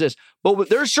 what the hell is this? But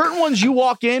there's certain ones you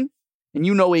walk in and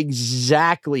you know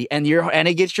exactly, and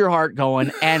it gets your heart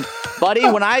going. And buddy,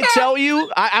 when I tell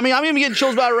you, I mean, I'm even getting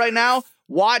chills about it right now,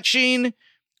 walking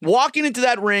into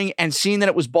that ring and seeing that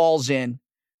it was Balls In.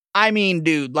 I mean,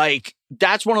 dude, like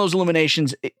that's one of those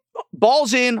eliminations.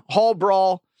 Balls In, Hall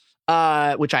Brawl,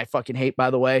 which I fucking hate, by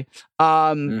the way.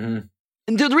 And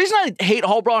the reason I hate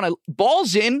Hall Brawl and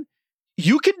Balls In,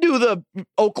 you can do the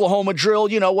Oklahoma drill,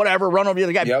 whatever, run over the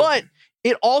other guy. Yep. But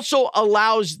it also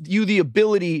allows you the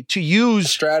ability to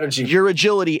use strategy, your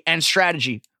agility and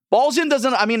strategy. Balls In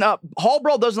doesn't, Hall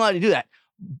Brawl doesn't allow you to do that.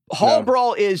 Hall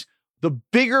Brawl is the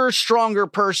bigger, stronger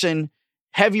person,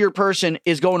 heavier person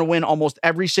is going to win almost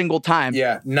every single time.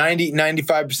 Yeah,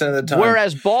 95% of the time.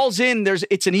 Whereas Balls In,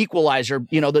 it's an equalizer,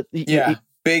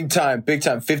 big time,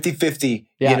 50-50,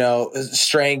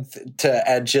 strength to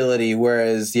agility.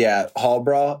 Whereas, Hall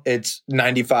Brawl, it's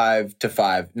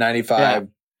 95-5, 95.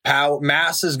 Power,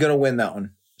 mass is going to win that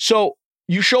one. So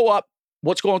you show up,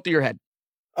 what's going through your head?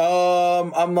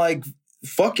 I'm like,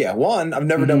 fuck yeah. One, I've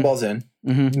never done Balls In.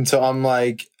 And so I'm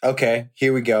like, okay,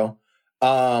 here we go.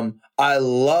 I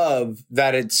love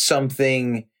that it's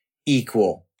something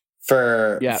equal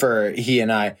for he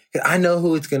and I. I know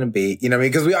who it's gonna be. You know what I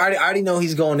mean? Because I already know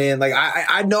he's going in. Like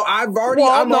I know I'm already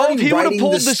if he would have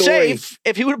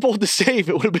pulled the safe,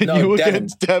 it would have been you Devin.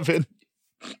 against Devin.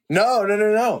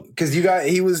 No. Because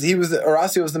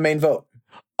Horacio was the main vote.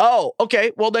 Oh,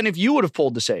 okay. Well, then if you would have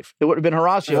pulled the safe, it would have been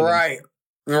Horacio. Right.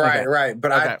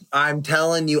 But I'm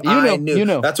telling you, I knew. You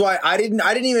know. That's why I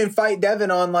didn't even fight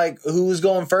Devin on like who was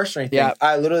going first or anything. Yeah.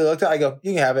 I literally looked at it, I go,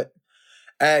 you can have it.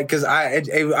 Because I had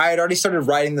already started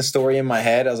writing the story in my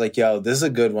head. I was like, yo, this is a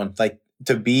good one. Like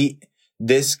to beat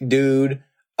this dude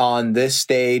on this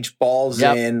stage, Balls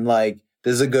In, like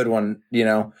this is a good one,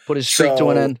 Put his streak to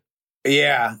an end.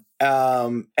 Yeah.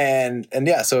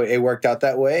 So it worked out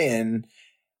that way, and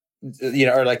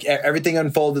or like everything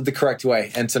unfolded the correct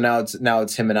way. And so now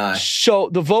it's him and I. So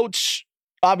the votes,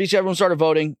 obviously everyone started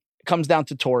voting. It comes down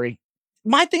to Tori.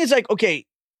 My thing is like, okay,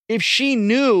 if she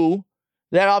knew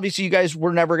that obviously you guys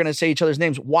were never going to say each other's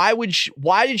names, why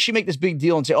did she make this big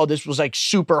deal and say, oh, this was like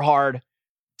super hard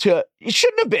it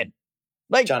shouldn't have been.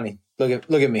 Like Johnny, look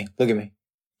at me.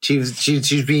 She was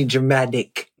being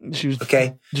dramatic. She was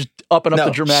okay. Just upping up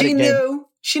the dramatic game.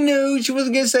 She knew she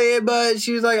wasn't going to say it, but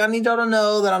she was like, I need y'all to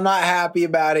know that I'm not happy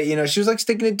about it. She was like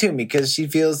sticking it to me because she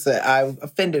feels that I've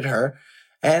offended her.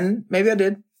 And maybe I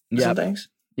did some things.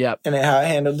 Yep. And how I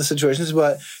handled the situations.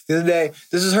 But the other day,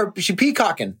 this is her, she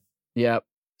peacocking. Yep.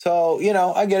 So,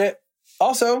 I get it.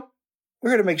 Also,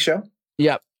 we're here to make a show.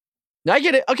 Yep. I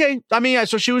get it. Okay. I mean,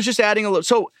 so she was just adding a little.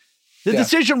 So the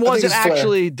decision wasn't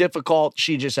actually difficult.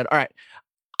 She just said, all right,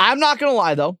 I'm not going to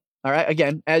lie though. All right.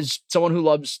 Again, as someone who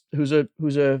loves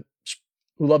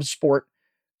sport,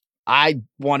 I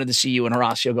wanted to see you and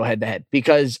Horacio go head to head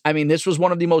because this was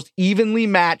one of the most evenly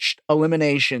matched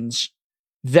eliminations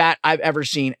that I've ever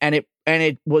seen. And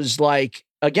it was like,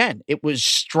 again, it was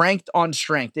strength on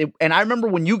strength. And I remember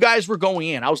when you guys were going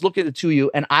in, I was looking at the two of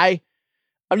you, and I'm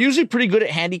usually pretty good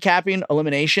at handicapping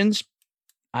eliminations.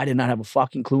 I did not have a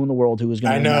fucking clue in the world who was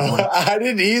going to win that one. I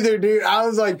didn't either, dude. I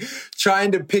was like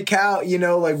trying to pick out,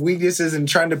 like weaknesses and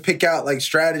trying to pick out like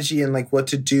strategy and like what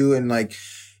to do. And like,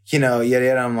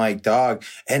 yada. I'm like, dog.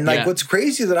 And like, what's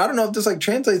crazy is that I don't know if this like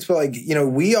translates, but like,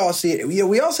 we all see it.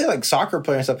 We all say like soccer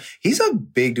player and stuff. He's a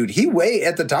big dude. He weighed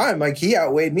at the time, like he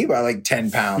outweighed me by like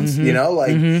 10 pounds,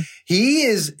 he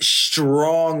is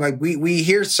strong. Like we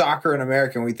hear soccer in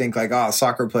America and we think like, oh,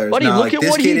 soccer players. Buddy, look at this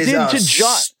what kid he did to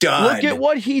stud. Look at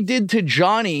what he did to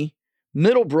Johnny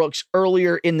Middlebrooks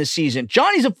earlier in the season.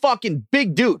 Johnny's a fucking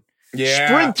big dude.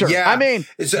 Sprinter. Yeah. I mean,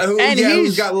 he's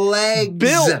got legs.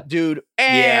 Built, dude.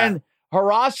 And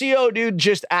Horacio, dude,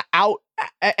 just out.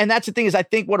 And that's the thing is, I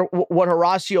think what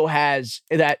Horacio has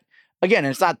that, again,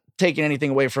 it's not taking anything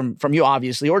away from you,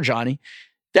 obviously, or Johnny.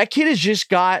 That kid has just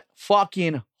got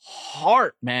fucking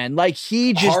heart, man. Like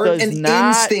he just heart does and not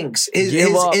instincts. His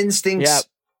instincts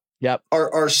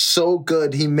are so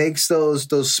good. He makes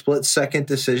those split second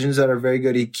decisions that are very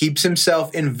good. He keeps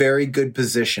himself in very good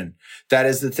position. That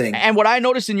is the thing. And what I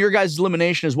noticed in your guys'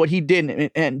 elimination is what he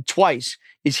did, and twice,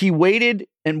 is he waited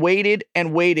and waited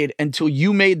and waited until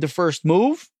you made the first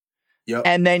move. Yep.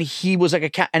 And then he was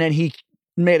like he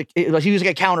was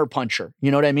like a counter puncher.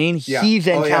 You know what I mean? Yeah. He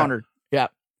then countered. Yeah.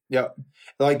 Yep.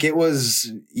 Like it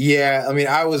was, I mean,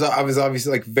 I was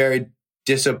obviously like very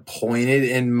disappointed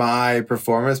in my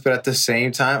performance, but at the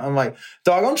same time, I'm like,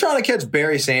 dog, I'm trying to catch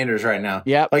Barry Sanders right now.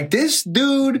 Yeah. Like this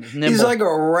dude is like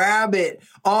a rabbit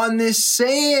on this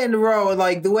sand, bro.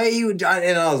 Like the way he would,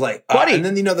 and I was like, buddy. And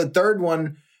then, the third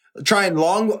one, try and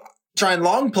long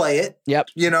play it. Yep.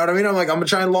 You know what I mean? I'm like, I'm gonna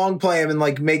try and long play him and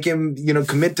like make him,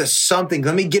 commit to something.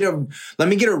 Let me get a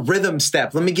rhythm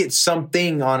step. Let me get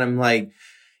something on him. Like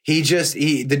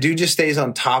the dude just stays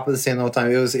on top of the sand the whole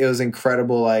time. It was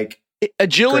incredible. Like,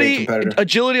 agility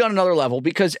on another level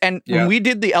because when we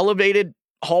did the elevated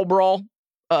hall brawl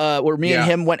where me and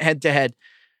him went head to head,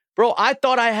 bro, I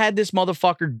thought I had this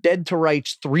motherfucker dead to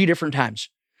rights 3 different times.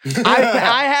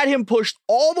 I had him pushed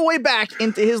all the way back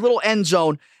into his little end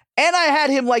zone and I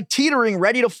had him like teetering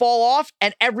ready to fall off,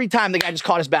 and every time the guy just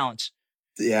caught his balance.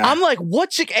 Yeah. I'm like,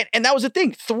 what's it? And that was the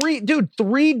thing.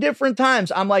 3 different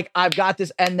times. I'm like, I've got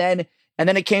this. And then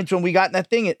it came to when we got in that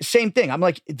thing. Same thing. I'm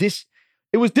like, this.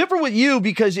 It was different with you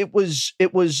because it was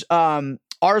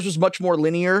ours was much more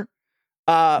linear.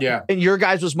 And your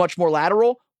guys was much more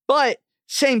lateral, but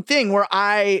same thing where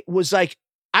I was like,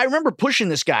 I remember pushing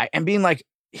this guy and being like,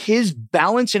 his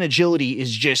balance and agility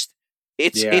is just,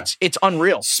 it's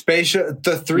unreal.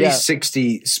 The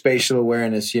 360 spatial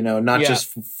awareness, not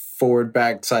just forward,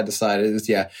 back, side to side. It was,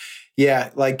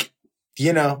 like,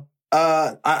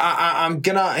 I'm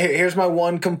gonna, here's my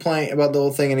one complaint about the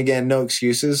whole thing. And again, no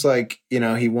excuses. Like,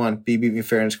 he won. He beat me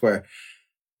fair and square.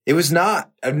 It was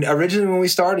not originally when we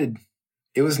started.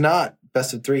 It was not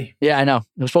best of 3. Yeah, I know.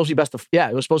 It was supposed to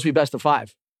be best of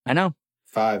 5. I know.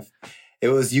 5. It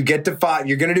was, you get to 5.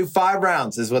 You're going to do 5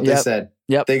 rounds is what they said.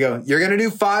 Yep. They go, you're going to do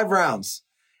 5 rounds.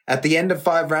 At the end of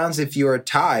 5 rounds, if you are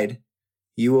tied,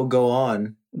 you will go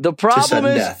on. The problem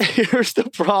is, here's the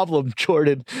problem,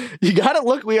 Jordan. You got to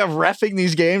look, we have reffing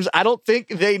these games. I don't think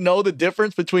they know the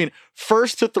difference between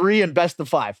first to 3 and best of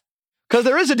 5. Because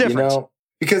there is a difference.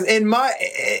 Because in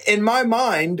my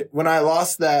mind, when I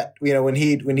lost that, when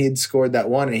he'd scored that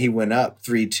one and he went up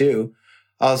 3-2,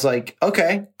 I was like,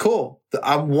 okay, cool.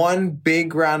 I'm one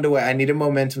big round away. I need a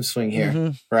momentum swing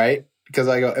here, right? Because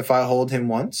I go, if I hold him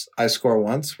once, I score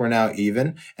once, we're now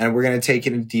even, and we're going to take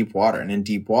it in deep water. And in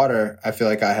deep water, I feel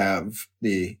like I have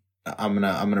I'm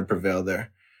going to prevail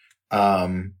there.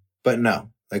 But no,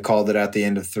 they called it at the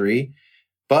end of 3,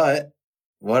 but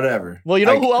whatever. Well,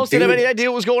 who else didn't have any idea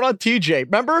what was going on? TJ.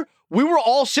 Remember? We were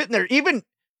all sitting there,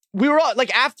 we were all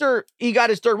like, after he got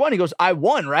his third one, he goes, I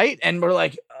won, right? And we're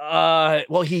like,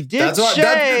 well, he did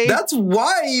say. That's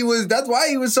why he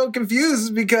was so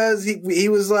confused, because he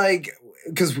was like,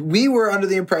 because we were under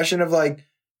the impression of like,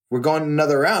 we're going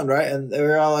another round, right? And they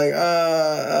were all like,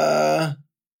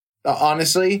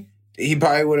 honestly, he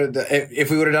probably would have,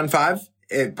 if we would have done 5,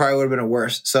 it probably would have been a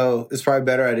worse. So it's probably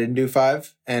better I didn't do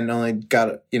 5 and only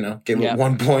got, gave it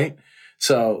 1 point.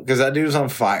 So, because that dude was on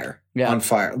fire. Yeah. On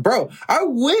fire. Bro, I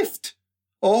whiffed.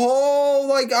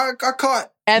 I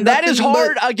caught. And that is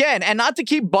hard, again, and not to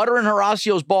keep buttering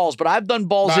Horacio's balls, but I've done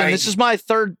balls in. This is my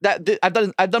third, I've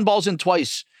done balls in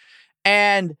twice.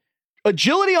 And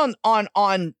agility on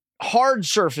hard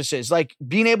surfaces, like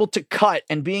being able to cut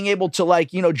and being able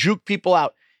to juke people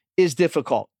out, is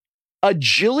difficult.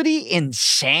 Agility in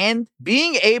sand,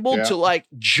 being able to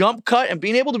jump cut and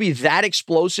being able to be that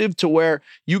explosive to where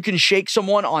you can shake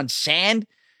someone on sand,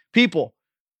 people.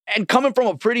 And coming from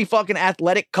a pretty fucking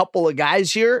athletic couple of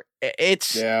guys here,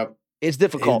 it's It's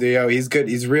difficult. He's good.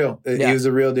 He's real. Yeah. He was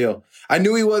a real deal. I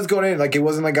knew he was going in. Like, it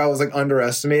wasn't like I was like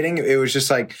underestimating. It was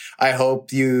just like, I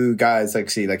hope you guys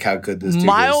like see like how good this dude is.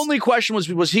 My only question was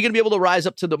he going to be able to rise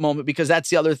up to the moment? Because that's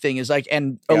the other thing is like,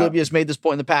 and Olivia's made this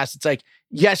point in the past. It's like,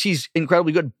 yes, he's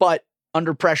incredibly good, but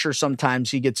under pressure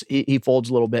sometimes he folds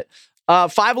a little bit.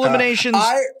 5 eliminations.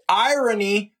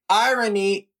 Irony.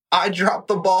 I dropped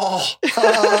the ball.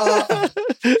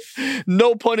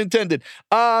 No pun intended.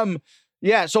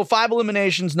 Yeah, so 5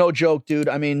 eliminations, no joke, dude.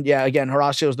 I mean, yeah, again,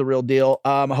 Horacio's the real deal.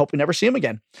 I hope we never see him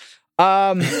again.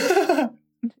 And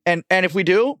if we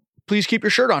do, please keep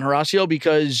your shirt on, Horacio,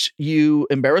 because you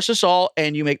embarrass us all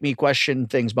and you make me question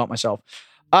things about myself.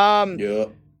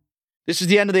 This is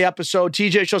the end of the episode.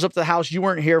 TJ shows up to the house. You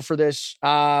weren't here for this.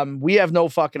 We have no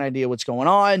fucking idea what's going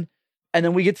on. And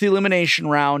then we get to the elimination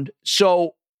round.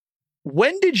 So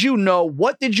when did you know?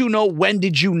 What did you know? When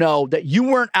did you know that you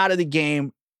weren't out of the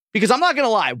game? Because I'm not gonna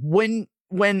lie, when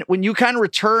you kind of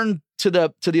returned to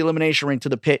the elimination ring, to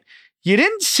the pit, you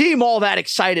didn't seem all that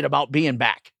excited about being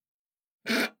back,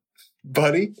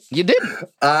 buddy. You didn't.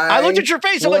 I looked at your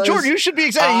face. I'm like, Jordan, you should be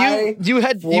excited. You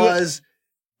was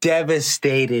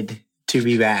devastated to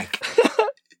be back.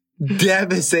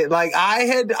 Devastated. Like I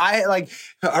had like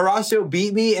Horacio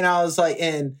beat me, and I was like,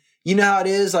 and you know how it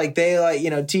is. Like they like,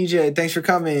 TJ, thanks for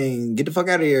coming. Get the fuck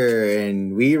out of here.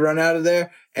 And we run out of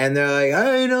there. And they're like,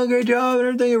 hey, great job and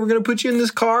everything. We're going to put you in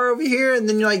this car over here. And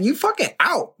then you're like, you fucking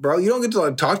out, bro. You don't get to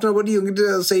like talk to nobody. You don't get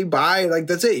to say bye. Like,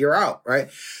 that's it. You're out, right?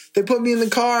 They put me in the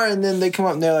car and then they come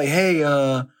up and they're like, hey,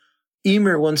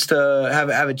 Emer wants to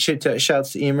have a chit chat.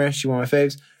 Shouts to Emer. She's one of my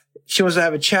faves. She wants to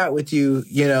have a chat with you,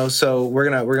 so we're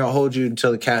going to hold you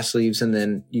until the cast leaves and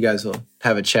then you guys will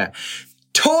have a chat.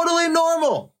 Totally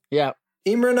normal. Yeah.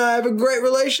 Emer and I have a great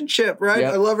relationship, right?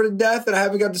 Yep. I love her to death, and I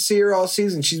haven't got to see her all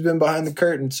season. She's been behind the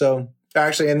curtain. So,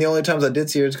 actually, and the only times I did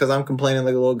see her is because I'm complaining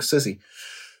like a little sissy.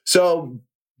 So,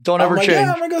 don't ever change.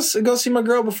 Yeah, I'm going to go see my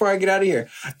girl before I get out of here.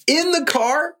 In the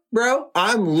car, bro,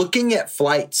 I'm looking at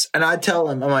flights, and I tell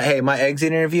him, I'm like, hey, my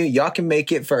exit interview, y'all can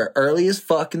make it for early as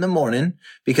fuck in the morning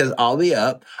because I'll be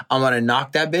up. I'm going to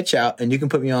knock that bitch out, and you can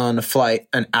put me on a flight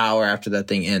an hour after that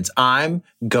thing ends. I'm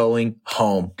going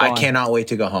home. I cannot wait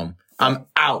to go home. I'm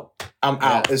out.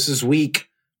 This is week,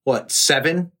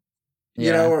 7?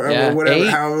 Or whatever, 8?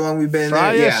 However long we've been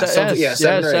there.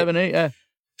 7, 8, yeah.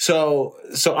 So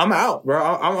I'm out, bro.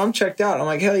 I'm checked out. I'm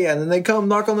like, hell yeah. And then they come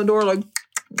knock on the door like,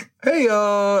 hey,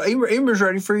 Emer's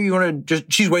ready for you.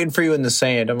 She's waiting for you in the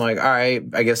sand. I'm like, all right.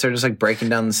 I guess they're just like breaking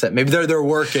down the set. Maybe they're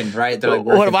working, right? They're like,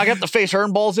 what, if I got to face her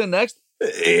and balls in next?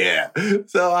 Yeah.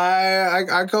 So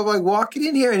I come like walking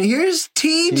in here and here's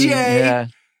TJ. Yeah.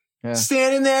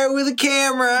 Standing there with a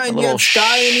camera and you got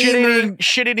Sky and Emer.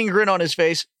 Shit-eating grin on his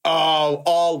face. Oh,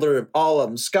 all of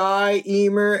them. Sky,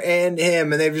 Emer, and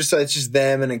him. And it's just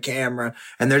them and a camera.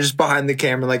 And they're just behind the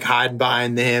camera, like hiding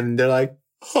behind him. And they're like,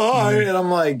 hi. And I'm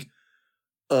like,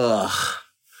 ugh,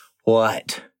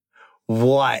 what?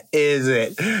 What is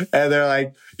it? And they're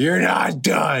like, you're not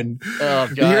done. Oh,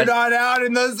 God. You're not out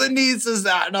and the Anissa's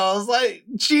out. And I was like,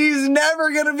 she's never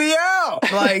going to be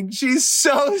out. Like, she's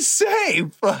so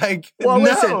safe. Like, well, no.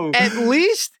 Listen, at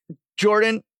least,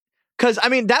 Jordan, because, I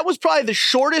mean, that was probably the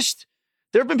shortest.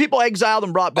 There have been people exiled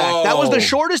and brought back. That was the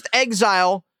shortest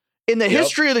exile in the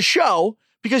history of the show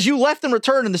because you left and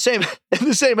returned in the same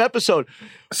episode.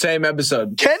 Same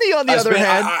episode. Kenny, on the other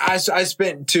hand, I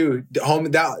spent 2 home.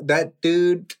 That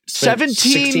dude,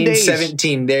 17 days.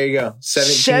 17. There you go.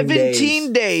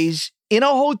 17 days in a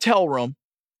hotel room.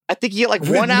 I think you get like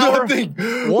 1 hour,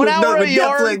 one hour of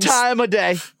yard time a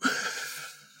day.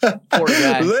 Poor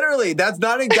guy. Literally, that's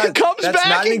not an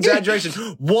exaggeration.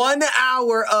 1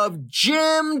 hour of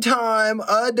gym time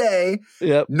a day.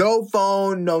 Yep. No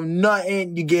phone, no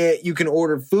nothing. You can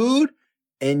order food,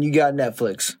 and you got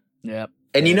Netflix. Yep.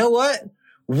 And you know what?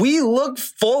 We look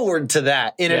forward to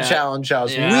that in a challenge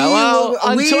house. Yeah.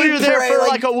 Until you're there for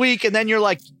like a week, and then you're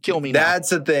like, kill me now. That's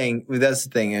the thing.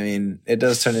 I mean, it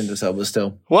does turn into so, but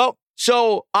still. Well,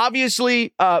 so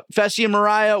obviously, Fessy and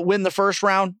Mariah win the first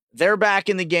round. They're back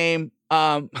in the game.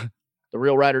 The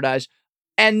real ride or dies.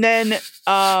 And then,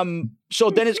 so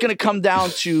then it's going to come down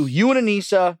to you and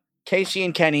Anissa, Casey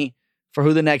and Kenny for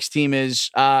who the next team is.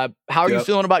 How are you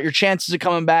feeling about your chances of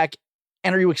coming back?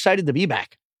 And are you excited to be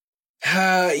back?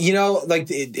 Here's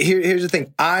the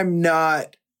thing. I'm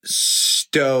not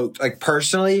stoked. Like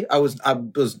personally,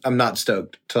 I'm not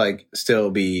stoked to like still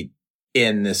be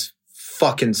in this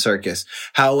fucking circus.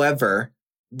 However,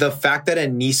 the fact that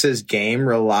Anissa's game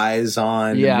relies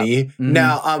on me,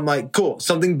 now I'm like, cool,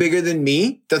 something bigger than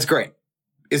me, that's great.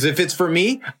 is if it's for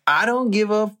me, I don't give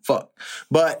a fuck.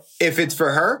 But if it's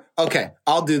for her, okay,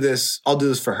 I'll do this. I'll do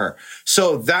this for her.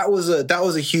 So that was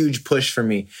a huge push for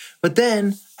me. But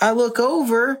then I look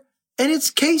over and it's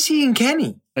Casey and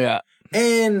Kenny. Yeah.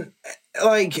 And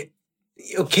like,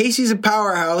 Casey's a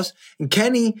powerhouse and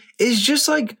Kenny is just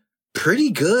like pretty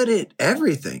good at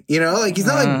everything. You know, like he's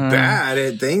not like bad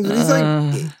at things. He's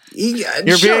like,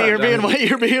 you're being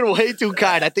way too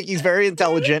kind. I think he's very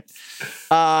intelligent.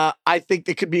 I think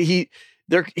that could be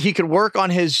he could work on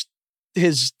his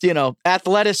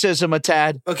athleticism a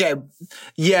tad. Okay.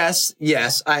 Yes,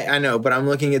 I know, but I'm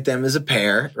looking at them as a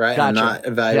pair, right? Gotcha. I'm not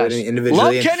evaluating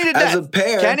individually. Love Kenny to death. As a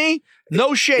pair. Kenny,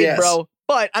 no shade, yes. bro.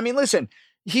 But I mean, listen,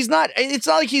 it's not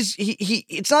like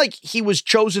it's not like he was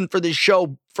chosen for this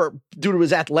show due to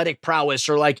his athletic prowess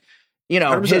or like,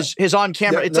 100%. his on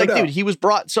camera. Yeah, it's no like, doubt. dude, he was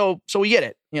brought so we get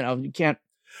it. You can't.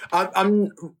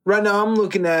 I'm right now. I'm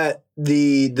looking at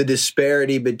the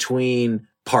disparity between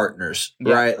partners,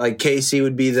 right? Like Casey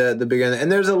would be the bigger,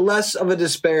 and there's a less of a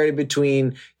disparity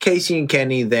between Casey and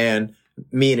Kenny than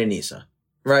me and Anissa,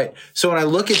 right? So when I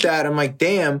look at that, I'm like,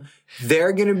 damn,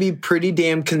 they're gonna be pretty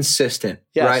damn consistent,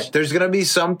 right? There's gonna be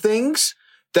some things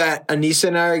that Anissa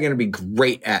and I are gonna be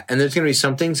great at, and there's gonna be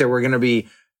some things that we're gonna be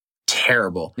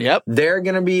terrible. Yep. They're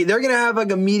gonna have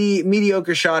like a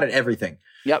mediocre shot at everything.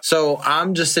 Yep. So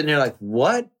I'm just sitting here like,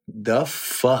 what the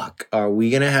fuck are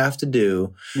we going to have to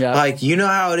do? Yeah. Like, you know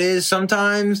how it is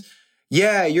sometimes?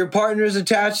 Yeah, your partner's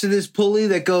attached to this pulley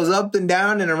that goes up and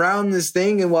down and around this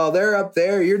thing. And while they're up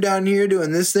there, you're down here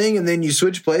doing this thing. And then you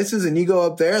switch places and you go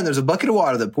up there and there's a bucket of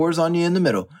water that pours on you in the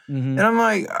middle. Mm-hmm. And I'm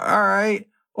like, all right.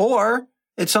 Or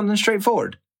it's something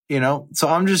straightforward, So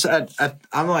I'm just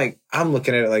I'm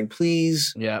looking at it like,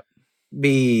 please. Yeah.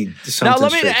 Be something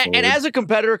straightforward. And as a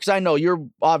competitor, because I know you're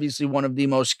obviously one of the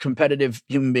most competitive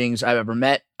human beings I've ever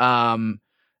met. And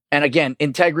again,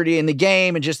 integrity in the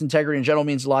game and just integrity in general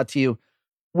means a lot to you.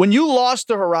 When you lost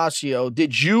to Horacio,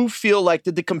 did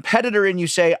the competitor in you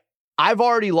say, I've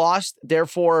already lost,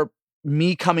 therefore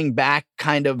me coming back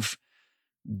kind of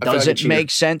doesn't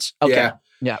make sense? Okay.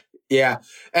 Yeah.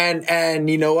 And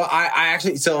you know what? I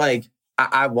actually, so like,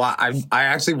 I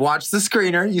actually watched the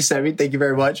screener you sent me. Thank you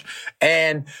very much.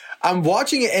 And I'm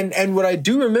watching it. And what I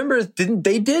do remember,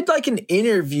 they did like an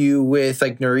interview with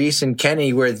like Nurys and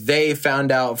Kenny where they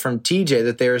found out from TJ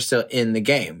that they were still in the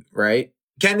game, right?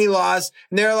 Kenny lost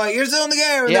and they're like, you're still in the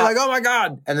game. And they're like, oh my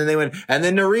God. And then they went, and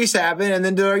then Nurys happened. And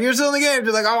then they're like, you're still in the game.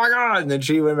 They're like, oh my God. And then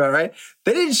she went back, right?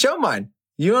 They didn't show mine.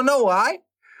 You don't know why?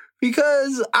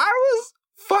 Because I was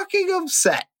fucking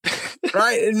upset.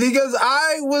 Right? Because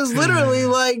I was literally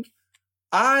like,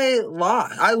 I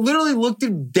lost. I literally looked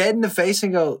him dead in the face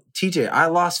and go, TJ, I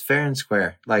lost fair and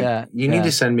square. Like, you need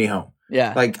to send me home.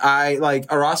 Yeah. Like,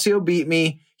 Horacio beat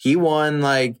me. He won.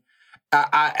 Like,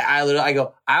 I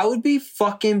go, I would be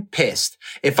fucking pissed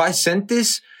if I sent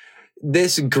this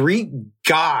Greek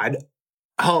god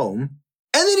home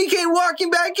and then he came walking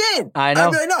back in. I know.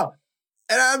 I'd be like, no.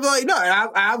 And I'm like, no,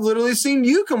 I've literally seen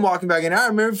you come walking back in. I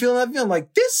remember feeling that feeling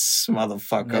like, this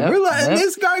motherfucker. We're letting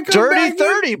this guy come Dirty back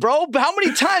 30, bro. How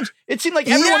many times? It seemed like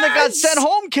everyone that got sent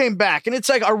home came back. And it's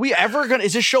like,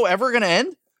 is this show ever going to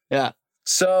end? Yeah.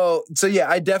 So yeah,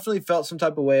 I definitely felt some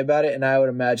type of way about it. And I would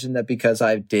imagine that because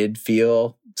I did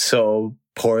feel so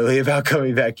poorly about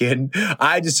coming back in,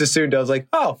 I just assumed, I was like,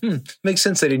 oh, makes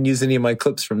sense I didn't use any of my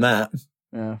clips from that.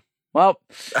 Yeah. Well,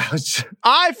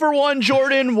 I, for one,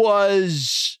 Jordan,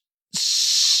 was...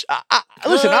 listen,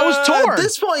 I was torn. At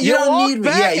this point, you don't need me.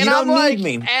 Yeah, you don't need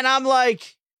me. And I'm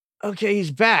like, okay,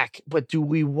 he's back. But do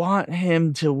we want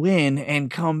him to win and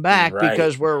come back? Right.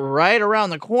 Because we're right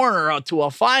around the corner to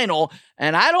a final.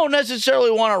 And I don't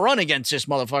necessarily want to run against this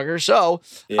motherfucker. So,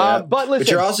 but listen. But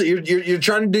you're also, you're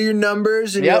trying to do your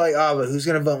numbers and you're like, oh, but who's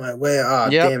going to vote my way? Oh,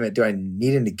 damn it. Do I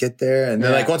need him to get there? And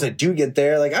then like, once I do get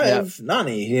there, like I have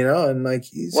Nani, and like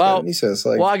he's got Nisa.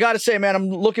 Like, well, I got to say, man, I'm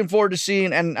looking forward to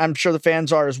seeing, and I'm sure the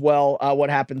fans are as well, what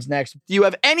happens next. Do you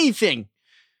have anything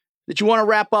that you want to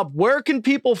wrap up? Where can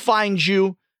people find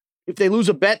you? If they lose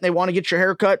a bet and they want to get your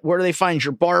haircut, where do they find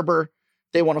your barber?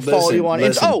 They want to follow you on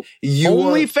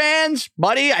OnlyFans,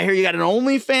 buddy. I hear you got an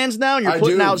OnlyFans now, and you're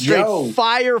putting out straight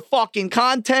fire fucking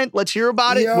content. Let's hear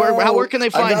about it. Where can they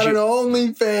find you? I got an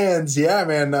OnlyFans. Yeah,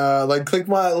 man. Like click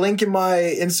my link in my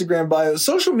Instagram bio.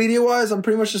 Social media wise, I'm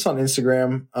pretty much just on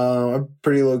Instagram. I'm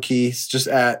pretty low key. It's just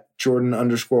at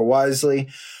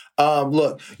Jordan_Wisely.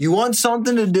 Look, you want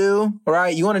something to do, all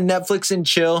right? You want to Netflix and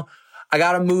chill? I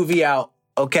got a movie out.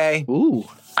 Okay. Ooh.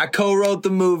 I co-wrote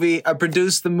the movie. I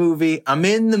produced the movie. I'm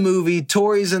in the movie.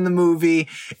 Tori's in the movie.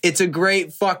 It's a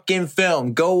great fucking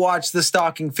film. Go watch The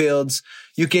Stalking Fields.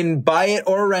 You can buy it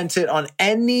or rent it on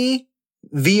any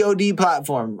VOD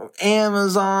platform.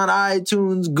 Amazon,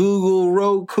 iTunes, Google,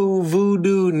 Roku,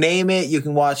 Vudu, name it. You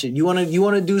can watch it. You want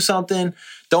to do something?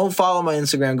 Don't follow my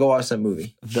Instagram. Go watch that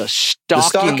movie. The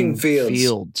Stalking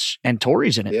Fields. And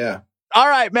Tori's in it. Yeah. All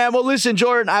right, man. Well, listen,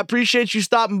 Jordan, I appreciate you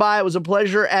stopping by. It was a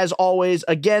pleasure as always.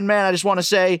 Again, man, I just want to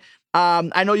say,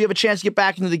 I know you have a chance to get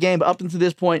back into the game, but up until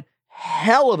this point,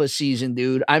 hell of a season,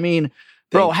 dude. I mean,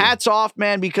 bro, hats off,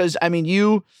 man, because, I mean,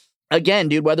 you, again,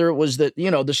 dude, whether it was the,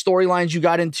 you know, the storylines you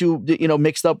got into, you know,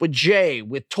 mixed up with Jay,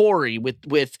 with Tori, with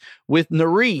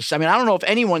Nurys. I mean, I don't know if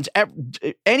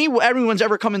anyone's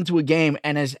ever come into a game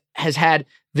and has had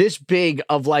this big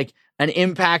of like an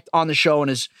impact on the show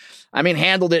and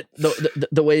handled it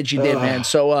the way that you did, man.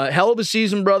 So hell of a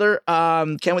season, brother.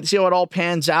 Can't wait to see how it all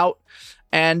pans out.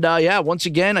 And once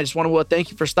again, I just want to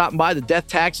thank you for stopping by the Death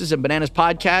Taxes and Bananas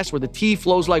podcast, where the tea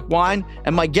flows like wine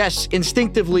and my guests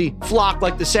instinctively flock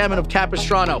like the salmon of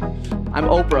Capistrano. I'm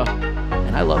Oprah,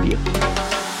 and I love you.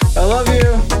 I love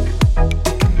you.